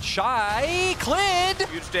scared, they're a bit shy. Clid!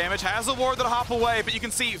 Huge damage, has a ward that'll hop away, but you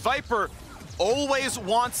can see Viper always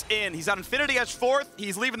wants in. He's on Infinity Edge 4th,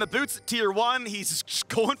 he's leaving the boots at tier 1, he's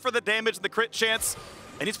going for the damage and the crit chance,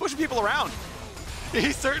 and he's pushing people around.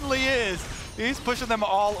 He certainly is. He's pushing them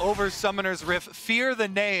all over Summoner's Rift. Fear the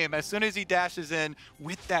name as soon as he dashes in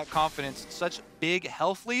with that confidence. Such big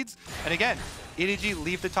health leads. And again, EDG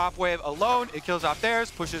leave the top wave alone. It kills off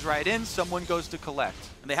theirs, pushes right in. Someone goes to collect.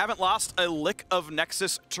 And they haven't lost a lick of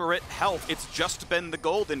Nexus turret health. It's just been the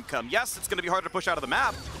gold income. Yes, it's going to be harder to push out of the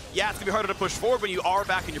map. Yeah, it's going to be harder to push forward when you are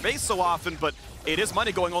back in your base so often, but it is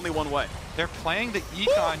money going only one way. They're playing the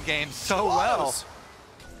econ game so well.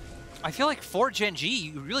 I feel like for Gen.G,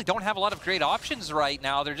 you really don't have a lot of great options right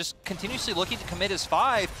now. They're just continuously looking to commit as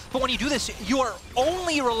 5. But when you do this, you are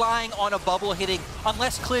only relying on a bubble hitting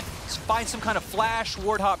unless Clid finds some kind of flash,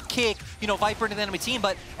 ward hop, kick, you know, Viper into the enemy team.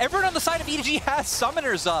 But everyone on the side of EDG has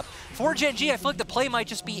summoners up. For Gen.G, I feel like the play might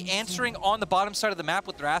just be answering on the bottom side of the map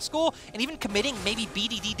with Rascal and even committing maybe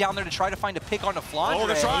BDD down there to try to find a pick on a Flandre. Oh,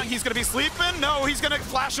 they're trying. He's going to be sleeping. No, he's going to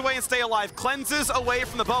flash away and stay alive. Cleanses away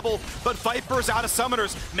from the bubble, but Viper's out of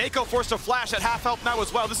summoners. Meiko forced to flash at half health now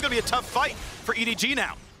as well. This is going to be a tough fight for EDG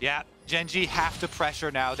now. Yeah, Gen.G have to pressure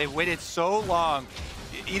now. They've waited so long.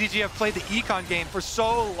 EDG have played the econ game for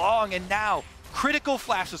so long, and now critical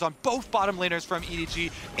flashes on both bottom laners from EDG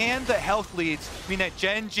and the health leads mean that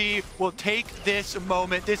Gen.G will take this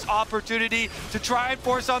moment, this opportunity to try and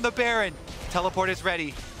force on the Baron. Teleport is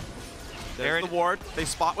ready. There's the ward. They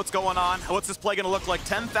spot what's going on. What's this play going to look like?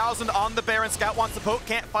 10,000 on the Baron. Scout wants to poke.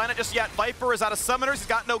 Can't find it just yet. Viper is out of summoners. He's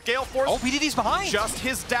got no Gale Force. Oh, BDD's behind. Just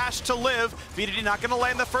his dash to live. BDD not going to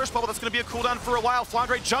land the first bubble. That's going to be a cooldown for a while.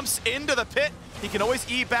 Flandre jumps into the pit. He can always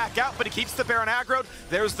E back out, but he keeps the Baron aggroed.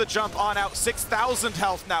 There's the jump on out. 6,000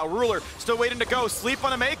 health now. Ruler still waiting to go. Sleep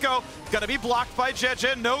on a Meiko. Gonna be blocked by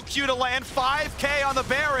JieJie. No Q to land. 5K on the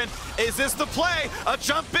Baron. Is this the play? A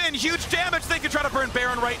jump in. Huge damage. They could try to burn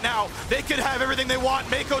Baron right now. They could have everything they want.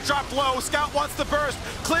 Meiko dropped low. Scout wants the burst.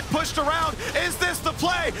 Clid pushed around. Is this the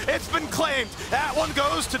play? It's been claimed. That one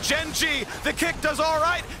goes to Gen.G. The kick does all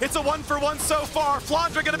right. It's a 1-for-1 so far.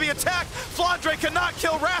 Flandre gonna be attacked. Flandre cannot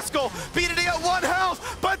kill Rascal. BDD at 1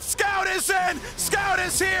 health, but Scout is in. Scout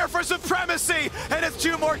is here for supremacy, and it's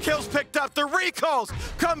 2 more kills picked up. The recalls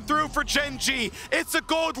come through for Gen.G. It's a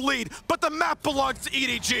gold lead, but the map belongs to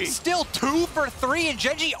EDG. Still 2 for 3, and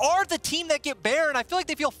Gen.G are the team that get Baron. I feel like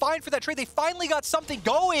they feel fine for that trade. They finally got something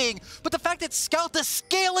going, but the fact that Scout, the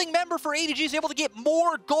scaling member for EDG, is able to get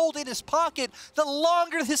more gold in his pocket, the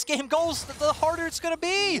longer this game goes, the harder it's going to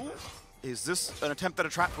be. Is this an attempt at a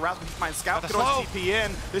trap for Rascal to find Scout? Could always TP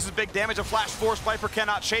in. This is big damage. A flash force. Viper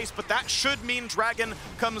cannot chase, but that should mean Dragon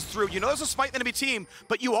comes through. You know there's a smite enemy team,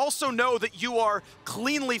 but you also know that you are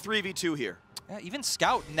cleanly 3v2 here. Yeah, even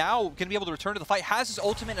Scout now going to be able to return to the fight, has his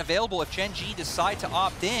ultimate available if Gen.G decide to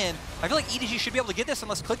opt in. I feel like EDG should be able to get this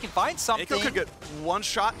unless Clid can find something. Meiko could get one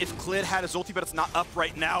shot if Clid had his ulti, but it's not up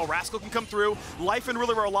right now. Rascal can come through. Life and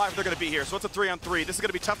Ruler are alive. They're going to be here, so it's a 3-on-3. This is going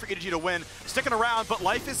to be tough for EDG to win. Sticking around, but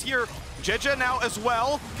Life is here. JieJie now as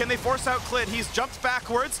well. Can they force out Clid? He's jumped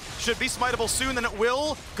backwards. Should be smiteable soon, then it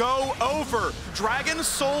will go over. Dragon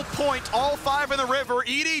Soul Point, all 5 in the river.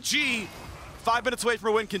 EDG, 5 minutes away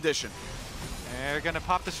from a win condition. They're going to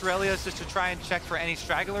pop the Shurelya's just to try and check for any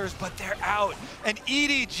stragglers, but they're out. And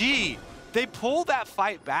EDG, they pull that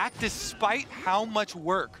fight back despite how much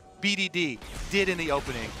work BDD did in the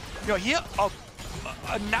opening. You know, he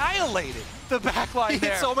annihilated the backline there. He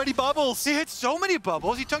hit so many bubbles. He hit so many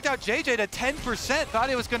bubbles. He took out JieJie to 10%. Thought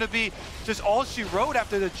it was going to be just all she wrote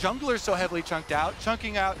after the jungler so heavily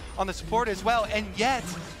chunking out on the support as well. And yet,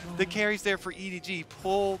 the carries there for EDG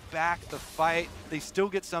pull back the fight. They still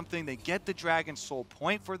get something. They get the Dragon Soul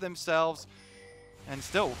Point for themselves. and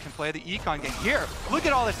still can play the econ game. Here, look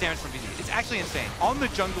at all this damage from BD. It's actually insane. On the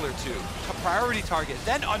jungler too, priority target,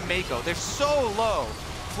 then on Meiko. They're so low.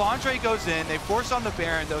 Flandre goes in, they force on the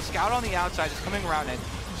Baron, though Scout on the outside is coming around, and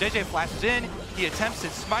JieJie flashes in, he attempts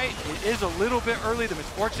his smite. It is a little bit early, the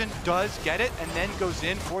Misfortune does get it, and then goes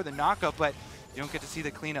in for the knockup, but you don't get to see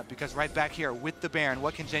the cleanup because right back here with the Baron,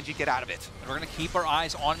 what can Gen.G get out of it? We're going to keep our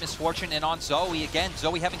eyes on Misfortune and on Zoe. Again,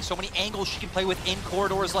 Zoe having so many angles she can play with in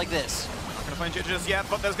corridors like this. Not going to find JieJie just yet,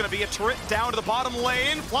 but there's going to be a turret down to the bottom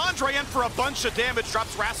lane. Flandre in for a bunch of damage,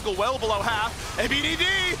 drops Rascal well below half. And BDD,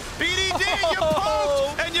 you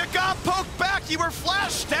poked, and you got poked back. You were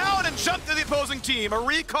flashed down and jumped to the opposing team. A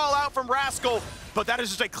recall out from Rascal, but that is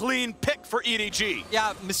just a clean pick for EDG.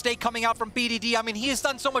 Yeah, mistake coming out from BDD. I mean, he has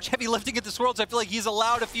done so much heavy lifting at this Worlds. I feel like he's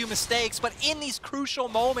allowed a few mistakes, but in these crucial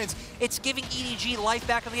moments, it's giving EDG life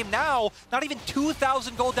back in the game. Now, not even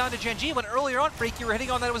 2,000 gold down to Gen.G, when earlier on, Freak, you were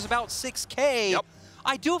hitting on that it was about 6K. Yep.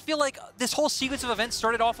 I do feel like this whole sequence of events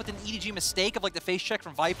started off with an EDG mistake of like the face check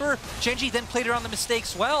from Viper. Gen.G then played around the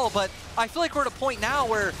mistakes well, but I feel like we're at a point now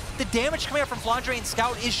where the damage coming out from Flandre and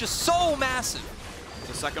Scout is just so massive.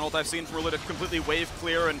 The second ult I've seen from Lulu to completely wave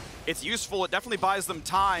clear, and it's useful. It definitely buys them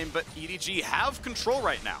time, but EDG have control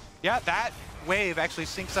right now. Yeah, that wave actually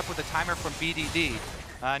syncs up with the timer from BDD.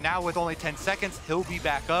 Now with only 10 seconds, he'll be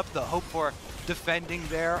back up. The hope for defending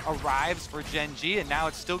there arrives for Gen.G, and now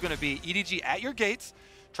it's still going to be EDG at your gates,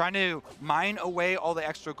 trying to mine away all the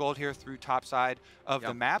extra gold here through top side of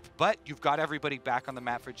the map, but you've got everybody back on the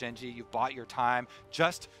map for Gen.G. You've bought your time.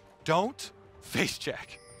 Just don't face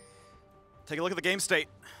check. Take a look at the game state.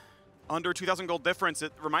 Under 2,000 gold difference.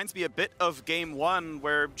 It reminds me a bit of game one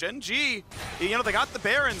where Gen.G, you know, they got the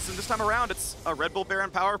Barons, and this time around it's a Red Bull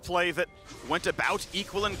Baron power play that went about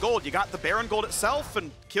equal in gold. You got the Baron gold itself,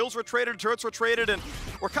 and kills were traded, turrets were traded, and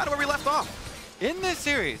we're kind of where we left off. In this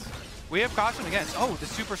series, we have cautioned against, the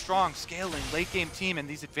super strong, scaling, late game team and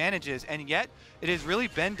these advantages, and yet it has really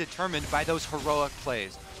been determined by those heroic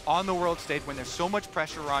plays on the world stage when there's so much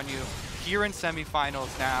pressure on you. Here in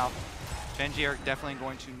semifinals now, Gen.G are definitely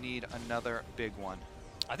going to need another big one.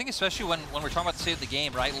 I think especially when we're talking about the state of the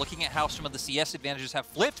game, right? Looking at how some of the CS advantages have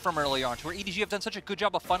flipped from early on to where EDG have done such a good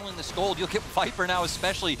job of funneling this gold. You'll get Viper now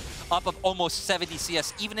especially up of almost 70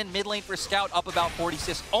 CS. Even in mid lane for Scout, up about 40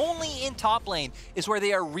 CS. Only in top lane is where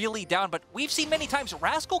they are really down. But we've seen many times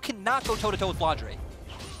Rascal cannot go toe-to-toe with Flandre. Here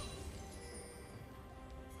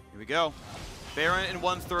we go. Baron in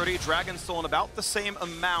 130, Dragon stolen about the same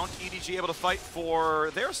amount. EDG able to fight for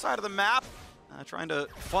their side of the map. Trying to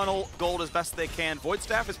funnel gold as best they can. Void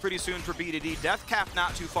Staff is pretty soon for BDD. Death Cap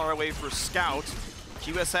not too far away for Scout.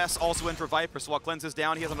 QSS also in for Viper, so while Cleanse is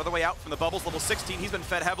down, he has another way out from the bubbles. Level 16, he's been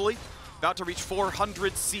fed heavily. About to reach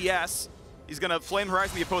 400 CS. He's going to Flame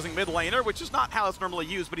Horizon the opposing mid laner, which is not how it's normally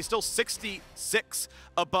used, but he's still 66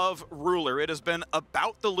 above Ruler. It has been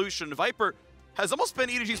about the Lucian. Viper has almost been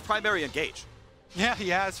EDG's primary engage. Yeah, he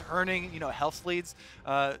has, earning, health leads,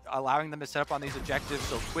 allowing them to set up on these objectives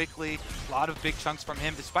so quickly. A lot of big chunks from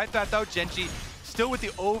him. Despite that, though, Gen.G still with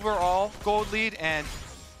the overall gold lead and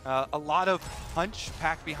a lot of punch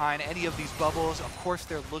packed behind any of these bubbles. Of course,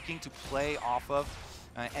 they're looking to play off of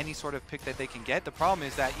any sort of pick that they can get. The problem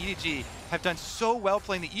is that EDG have done so well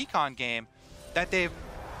playing the econ game that they've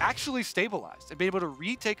actually stabilized and been able to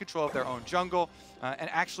retake control of their own jungle and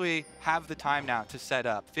actually have the time now to set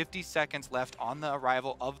up. 50 seconds left on the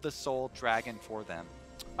arrival of the Soul Dragon for them.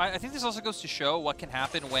 I think this also goes to show what can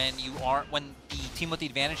happen when the team with the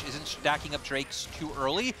advantage isn't stacking up Drakes too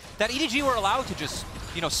early. That EDG were allowed to just,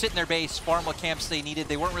 sit in their base, farm what camps they needed.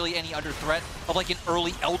 They weren't really any under threat of like an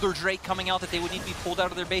early Elder Drake coming out that they would need to be pulled out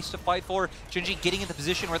of their base to fight for. Gen.G getting in the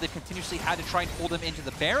position where they've continuously had to try and pull them into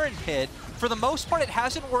the Baron pit. For the most part, it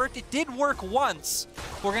hasn't worked. It did work once.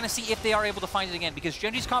 We're going to see if they are able to find it again because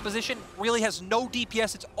Gen.G's composition really has no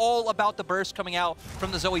DPS. It's all about the burst coming out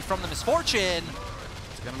from the Zoe from the Misfortune.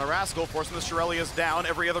 Getting the Rascal, forcing the Shirelias down.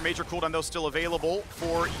 Every other major cooldown, though, still available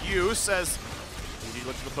for use as EDG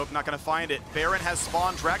looks for the poke, not going to find it. Baron has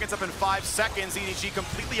spawned. Dragon's up in 5 seconds. EDG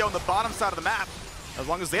completely on the bottom side of the map. As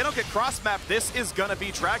long as they don't get cross-mapped, this is going to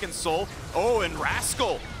be Dragon Soul. Oh, and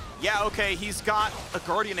Rascal. Yeah, okay, he's got a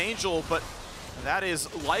Guardian Angel, but that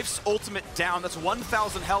is life's ultimate down. That's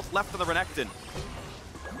 1,000 health left on the Renekton.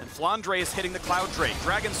 Flandre is hitting the Cloud Drake.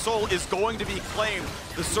 Dragon Soul is going to be claimed.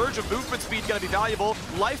 The surge of movement speed going to be valuable.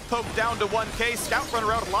 Life poke down to 1K. Scout run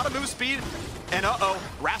around with a lot of move speed. And uh-oh,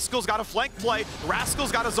 Rascal's got a flank play.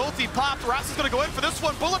 Rascal's got his ulti popped. Rascal's gonna go in for this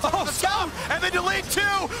one. Bullets on the Scout, and they delete two.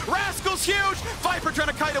 Rascal's huge. Viper trying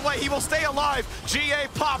to kite away. He will stay alive. GA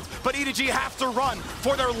popped, but EDG have to run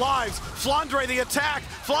for their lives. Flandre the attack.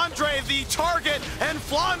 Flandre the target, and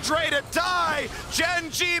Flandre to die.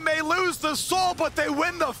 Gen.G may lose the soul, but they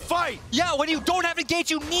win the fight. Yeah, when you don't have a gate,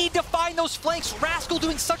 you need to find those flanks. Rascal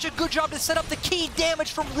doing such a good job to set up the key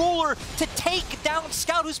damage from Ruler to take down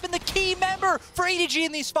Scout, who's been the key member for EDG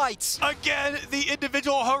in these fights. Again, the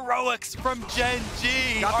individual heroics from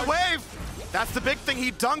Gen.G. Got the wave. That's the big thing.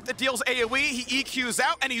 He dunked, it deals AoE, he EQs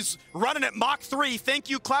out, and he's running at Mach 3. Thank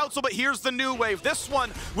you, Cloudsoul, but here's the new wave. This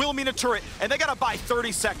one will mean a turret, and they gotta buy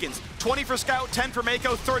 30 seconds. 20 for Scout, 10 for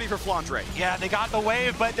Meiko, 30 for Flandre. Yeah, they got the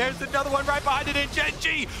wave, but there's another one right behind it, and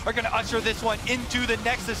Gen.G are gonna usher this one into the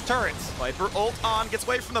Nexus turrets. Viper ult on, gets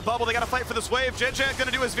away from the bubble. They gotta fight for this wave. JieJie is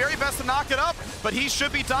gonna do his very best to knock it up, but he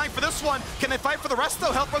should be dying for this one. Can they fight for the rest,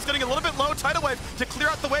 though? Health bar's getting a little bit low. Tidal wave to clear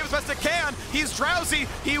out the wave as best it can. He's drowsy.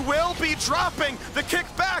 He will be dropping. The kick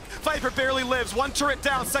back. Viper barely lives. One turret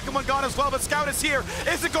down, second one gone as well, but Scout is here.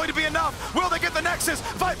 Is it going to be enough? Will they get the Nexus?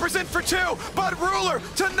 Viper's in for two, but Ruler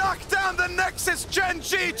to knock down the Nexus.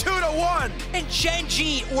 Gen.G 2-1. And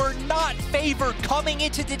Gen.G were not favored coming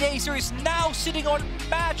into today's series, now sitting on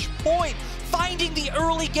match point, finding the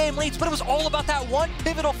early game leads, but it was all about that one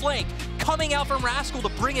pivotal flank coming out from Rascal to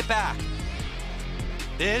bring it back.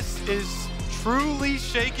 This is truly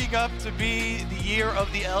shaking up to be the year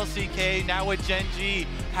of the LCK, now with Gen.G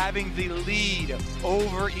having the lead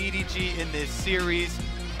over EDG in this series.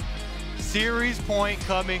 Series point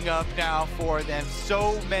coming up now for them.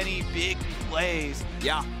 So many big plays.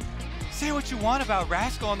 Yeah. Say what you want about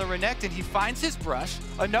Rascal on the Renekton. He finds his brush,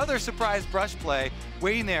 another surprise brush play,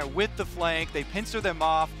 waiting there with the flank. They pincer them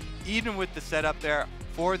off, even with the setup there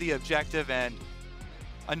for the objective, and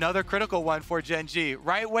another critical one for Gen.G,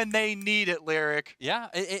 right when they need it, Lyric. Yeah,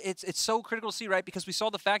 it's so critical to see, right? Because we saw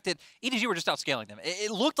the fact that EDG were just outscaling them.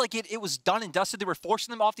 It looked like it was done and dusted. They were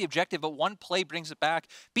forcing them off the objective, but one play brings it back.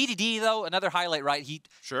 BDD, though, another highlight, right?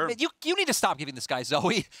 Sure. Man, you need to stop giving this guy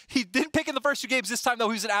Zoe. He didn't pick in the first two games. This time,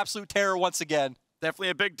 though, he's an absolute terror once again. Definitely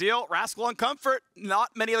a big deal. Rascal on comfort.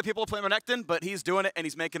 Not many other people play Renekton, but he's doing it, and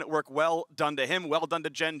he's making it work. Well done to him. Well done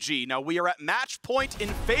to Gen.G. Now, we are at match point in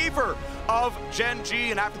favor of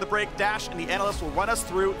Gen.G, and after the break, Dash and the analyst will run us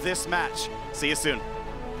through this match. See you soon.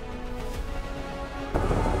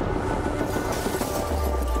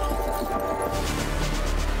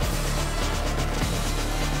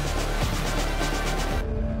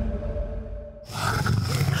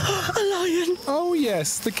 Oh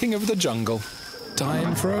yes, the king of the jungle.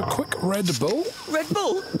 Time for a quick Red Bull? Red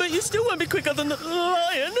Bull? But you still won't be quicker than the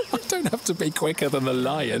lion. I don't have to be quicker than the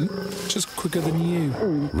lion, just quicker than you.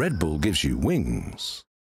 Red Bull gives you wings.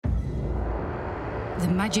 The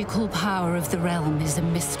magical power of the realm is a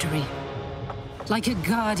mystery. Like a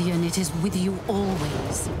guardian, it is with you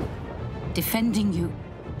always. Defending you,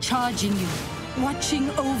 charging you, watching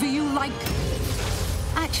over you like...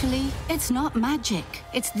 Actually, it's not magic.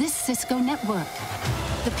 It's this Cisco network.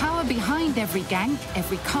 The power behind every gank,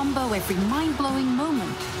 every combo, every mind-blowing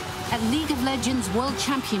moment. At League of Legends World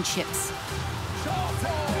Championships.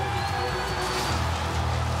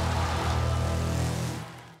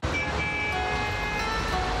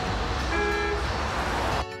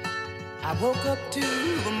 I woke up to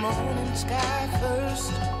the morning sky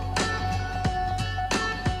first.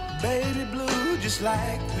 Baby blue, just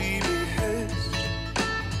like we rehearsed.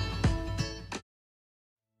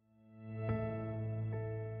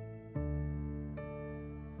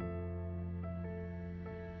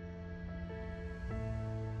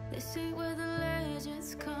 This ain't where the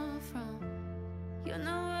legends come from. You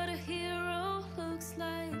know what a hero looks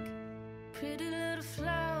like. Pretty little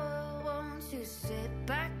flower, won't you sit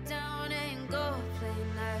back down and go play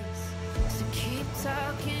nice? So keep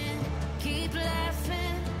talking, keep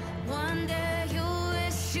laughing. One day you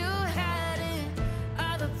wish you had it.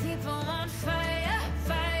 Other people on fire,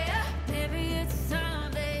 fire. Maybe it's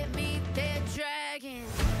time they meet their dragon.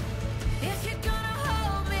 If you're gonna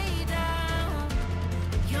hold me down,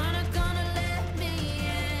 you're not gonna let me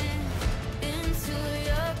in. Into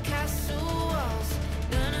your castle walls,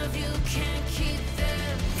 none of you can keep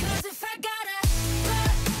them. 'Cause if I gotta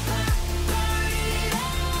burn it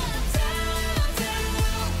all down,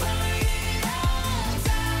 burn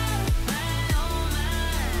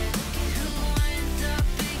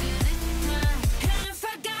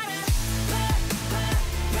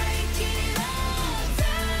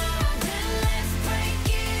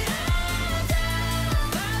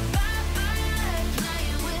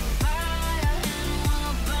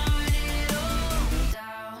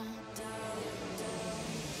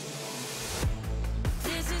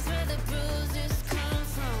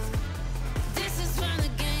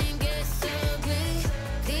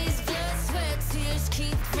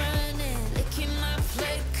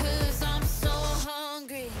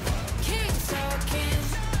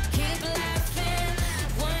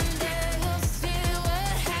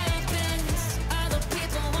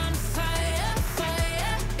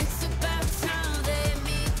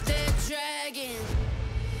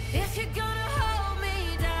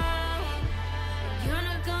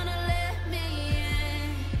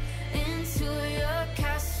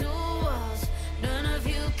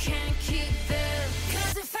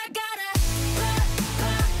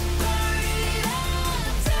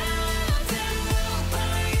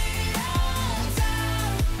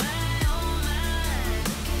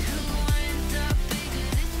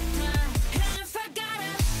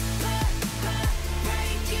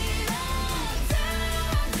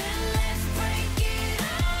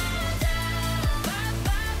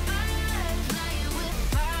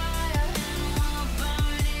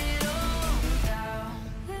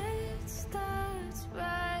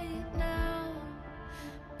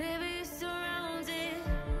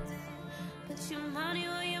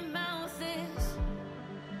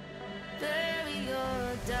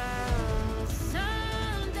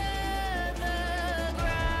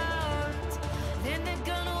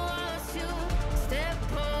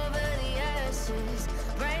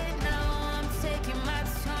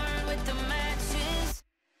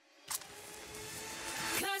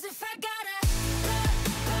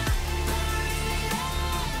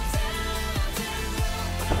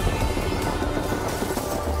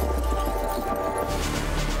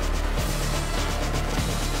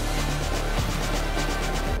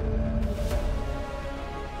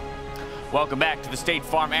Welcome back to the State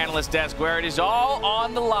Farm Analyst Desk, where it is all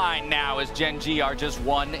on the line now as Gen.G are just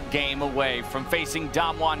one game away from facing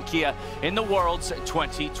Damwon Kia in the World's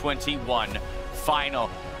 2021 final.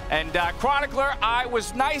 And Chronicler, I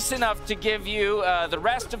was nice enough to give you the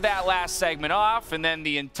rest of that last segment off, and then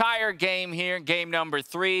the entire game here, game number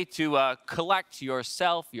 3, to collect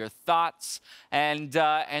yourself, your thoughts, and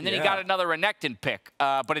then you got another Renekton pick,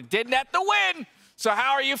 but it did net the win. So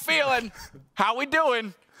how are you feeling? How we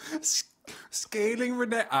doing? Scaling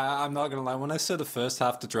Renekton. I'm not gonna lie. When I saw the first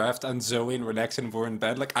half of the draft and Zoe and Renekton were in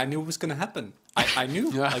bed, like I knew it was gonna happen. I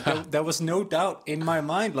knew. Like there was no doubt in my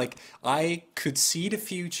mind. Like I could see the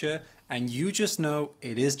future, and you just know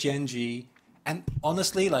it is Gen.G. And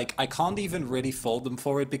honestly, like I can't even really fault them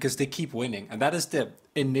for it because they keep winning, and that is the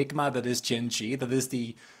enigma that is Gen.G. That is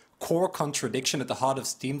the core contradiction at the heart of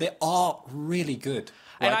Steam. They are really good.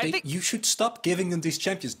 Right? And I think you should stop giving them these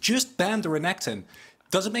champions. Just ban the Renekton.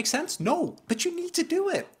 Does it make sense? No, but you need to do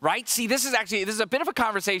it. Right? See, this is a bit of a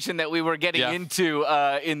conversation that we were getting into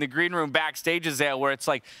in the green room backstage, Azale, where it's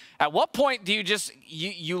like, at what point do you just,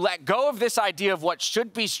 you let go of this idea of what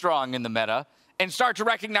should be strong in the meta and start to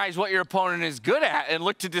recognize what your opponent is good at and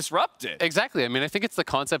look to disrupt it? Exactly. I mean, I think it's the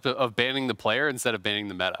concept of banning the player instead of banning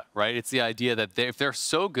the meta, right? It's the idea that if they're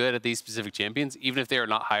so good at these specific champions, even if they are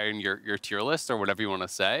not higher in your tier list or whatever you want to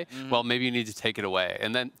say, well, maybe you need to take it away.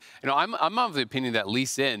 And then, you know, I'm of the opinion that Lee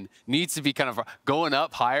Sin needs to be kind of going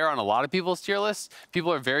up higher on a lot of people's tier lists.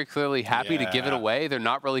 People are very clearly happy to give it away. They're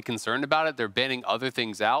not really concerned about it. They're banning other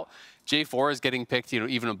things out. J4 is getting picked, you know,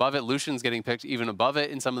 even above it. Lucian's getting picked even above it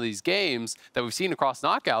in some of these games that we've seen across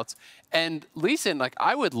knockouts. And Lee Sin, like,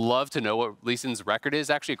 I would love to know what Lee Sin's record is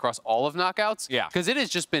actually across all of knockouts. Yeah. Because it has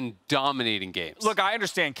just been dominating games. Look, I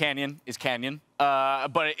understand Canyon is Canyon.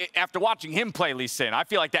 But after watching him play Lee Sin, I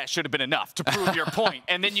feel like that should have been enough to prove your point.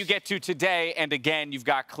 And then you get to today, and again, you've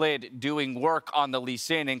got Clid doing work on the Lee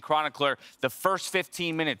Sin. And Chronicler, the first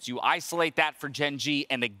 15 minutes, you isolate that for Gen.G,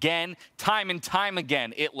 and again, time and time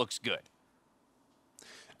again, it looks good.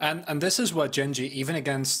 And this is what Gen.G, even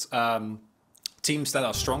against teams that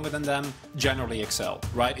are stronger than them, generally excel,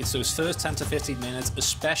 right? It's those first 10 to 15 minutes,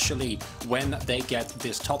 especially when they get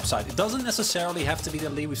this top side. It doesn't necessarily have to be the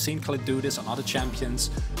lead. We've seen Clid do this on other champions,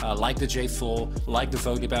 like the J4, like the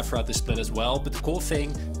Volibear throughout the split as well. But the core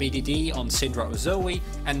thing, BDD on Syndra or Zoe,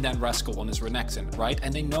 and then Rascal on his Renekton, right?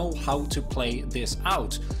 And they know how to play this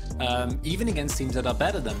out, even against teams that are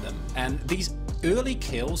better than them. And these early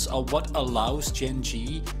kills are what allows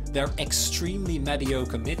Gen.G their extremely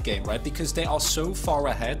mediocre mid game, right? Because they are so far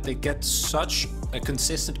ahead, they get such a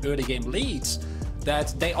consistent early game leads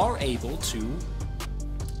that they are able to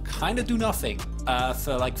kind of do nothing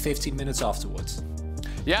for like 15 minutes afterwards.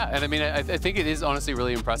 Yeah, and I mean, I think it is honestly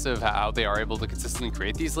really impressive how they are able to consistently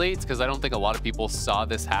create these leads, because I don't think a lot of people saw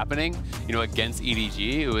this happening, you know, against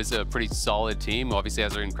EDG, who is a pretty solid team, who obviously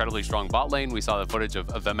has an incredibly strong bot lane. We saw the footage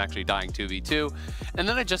of them actually dying 2v2. And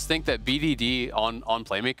then I just think that BDD on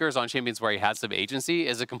Playmakers, on champions where he has some agency,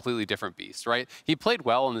 is a completely different beast, right? He played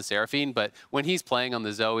well on the Seraphine, but when he's playing on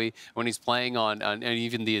the Zoe, when he's playing on and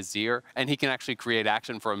even the Azir, and he can actually create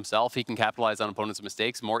action for himself, he can capitalize on opponents'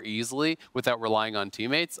 mistakes more easily without relying on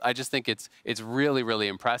teammates. I just think it's really, really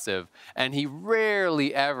impressive. And he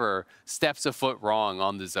rarely ever steps a foot wrong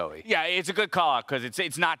on the Zoe. Yeah, it's a good call out, because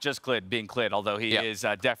it's not just Clid being Clid, although he is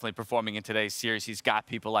definitely performing in today's series. He's got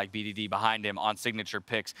people like BDD behind him on signature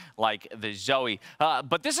picks like the Zoe.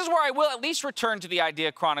 But this is where I will at least return to the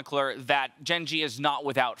idea, Chronicler, that Gen.G is not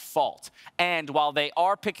without fault. And while they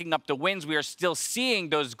are picking up the wins, we are still seeing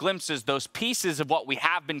those glimpses, those pieces of what we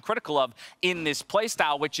have been critical of in this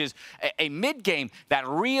playstyle, which is a mid game that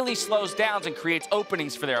really slows down and creates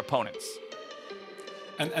openings for their opponents.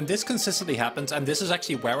 And this consistently happens, and this is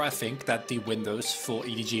actually where I think that the windows for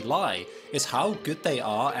EDG lie, is how good they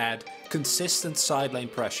are at consistent side lane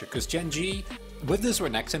pressure. Because Gen.G, with this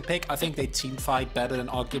Renekton pick, I think they team fight better than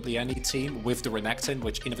arguably any team with the Renekton,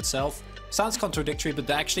 which in of itself sounds contradictory, but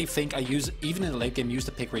they actually think even in the late game, use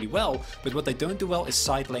the pick really well. But what they don't do well is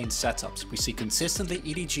side lane setups. We see consistently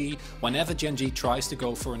EDG, whenever Gen.G tries to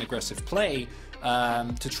go for an aggressive play,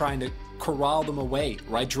 to try and corral them away,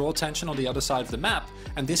 right? Draw attention on the other side of the map.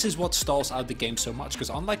 And this is what stalls out the game so much, because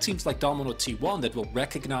unlike teams like Damwon or T1 that will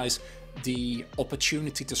recognize the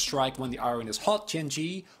opportunity to strike when the iron is hot,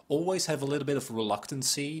 Gen.G always have a little bit of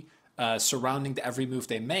reluctancy surrounding every move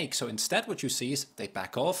they make. So instead what you see is they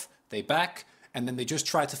back off, they back, and then they just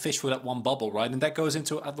try to fish for that one bubble, right? And that goes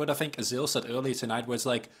into what I think Azil said earlier tonight, where it's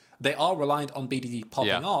like they are reliant on BDD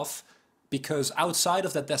popping off, because outside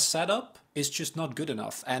of that, their setup is just not good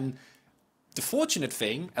enough. And the fortunate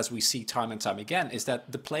thing, as we see time and time again, is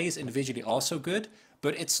that the plays individually are so good,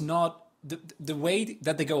 but it's not the way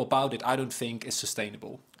that they go about it, I don't think is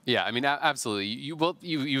sustainable. Yeah, I mean, absolutely. You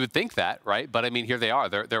would think that, right? But I mean, here they are.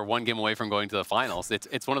 They're one game away from going to the finals.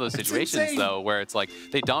 It's one of those situations though where it's like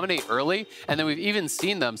they dominate early, and then we've even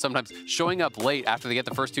seen them sometimes showing up late after they get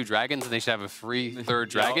the first 2 dragons, and they should have a free 3rd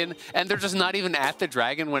dragon, and they're just not even at the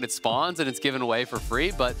dragon when it spawns and it's given away for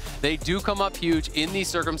free. But they do come up huge in these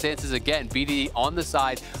circumstances. Again, BDD on the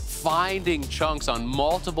side, finding chunks on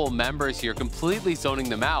multiple members here, completely zoning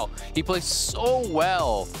them out. He plays so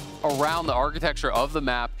well around the architecture of the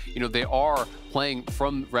map. You know, they are playing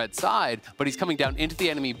from red side, but he's coming down into the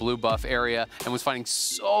enemy blue buff area and was finding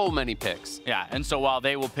so many picks. Yeah, and so while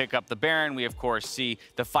they will pick up the Baron, we of course see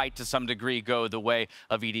the fight to some degree go the way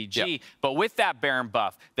of EDG. Yep. But with that Baron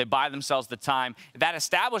buff, they buy themselves the time. That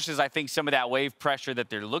establishes, I think, some of that wave pressure that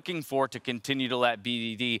they're looking for to continue to let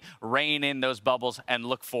BDD rein in those bubbles and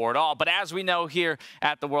look for it all. But as we know here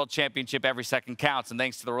at the World Championship, every second counts, and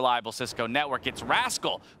thanks to the reliable Cisco network, it's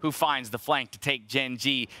Rascal who finds the flank to take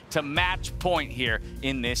Gen.G to match point here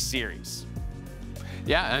in this series.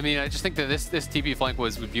 Yeah, I mean, I just think that this TP flank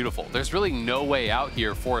was beautiful. There's really no way out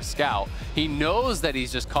here for Scout. He knows that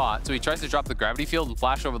he's just caught, so he tries to drop the gravity field and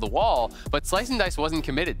flash over the wall, but Slice and Dice wasn't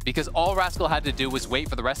committed because all Rascal had to do was wait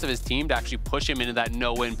for the rest of his team to actually push him into that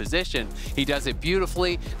no-win position. He does it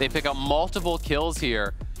beautifully. They pick up multiple kills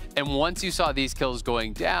here. And once you saw these kills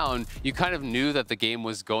going down, you kind of knew that the game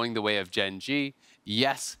was going the way of Gen.G.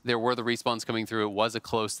 Yes, there were the respawns coming through. It was a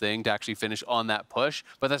close thing to actually finish on that push,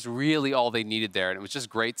 but that's really all they needed there. And it was just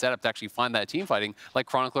great setup to actually find that team fighting like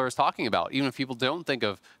Chronicler is talking about. Even if people don't think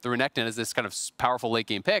of the Renekton as this kind of powerful late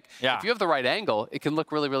game pick, if you have the right angle, it can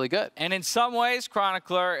look really, really good. And in some ways,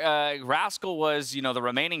 Chronicler, Rascal was, you know, the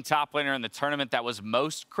remaining top laner in the tournament that was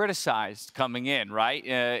most criticized coming in, right?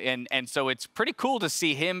 And so it's pretty cool to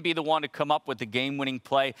see him be the one to come up with the game-winning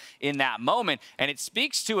play in that moment. And it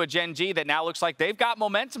speaks to a Gen.G that now looks like they've got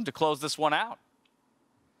momentum to close this one out.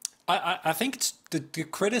 I think it's the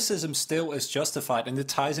criticism still is justified, and it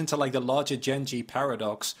ties into like the larger Gen.G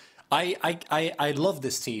paradox. I love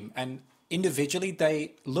this team, and individually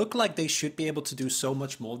they look like they should be able to do so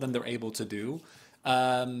much more than they're able to do.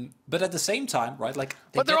 But at the same time, right? Like,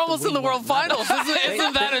 but they're almost in the World Finals.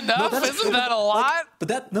 Isn't that enough? Isn't that a lot?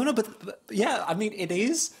 But yeah, I mean, it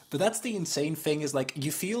is. But that's the insane thing is like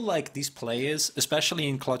you feel like these players, especially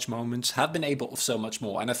in clutch moments, have been able of so much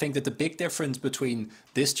more. And I think that the big difference between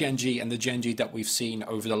this Gen.G and the Gen.G that we've seen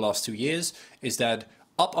over the last 2 years is that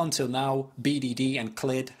up until now, BDD and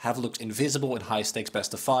Clid have looked invisible in high-stakes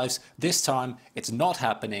best-of-5s. This time, it's not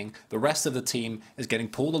happening. The rest of the team is getting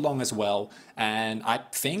pulled along as well. And I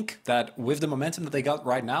think that with the momentum that they got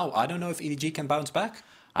right now, I don't know if EDG can bounce back.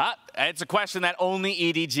 It's a question that only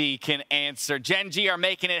EDG can answer. Gen.G are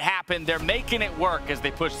making it happen. They're making it work as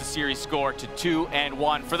they push the series score to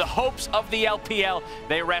 2-1. For the hopes of the LPL,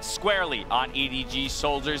 they rest squarely on EDG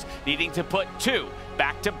soldiers, needing to put 2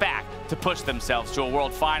 back-to-back to push themselves to a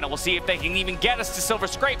world final. We'll see if they can even get us to Silver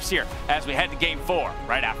Scrapes here as we head to Game 4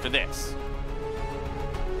 right after this.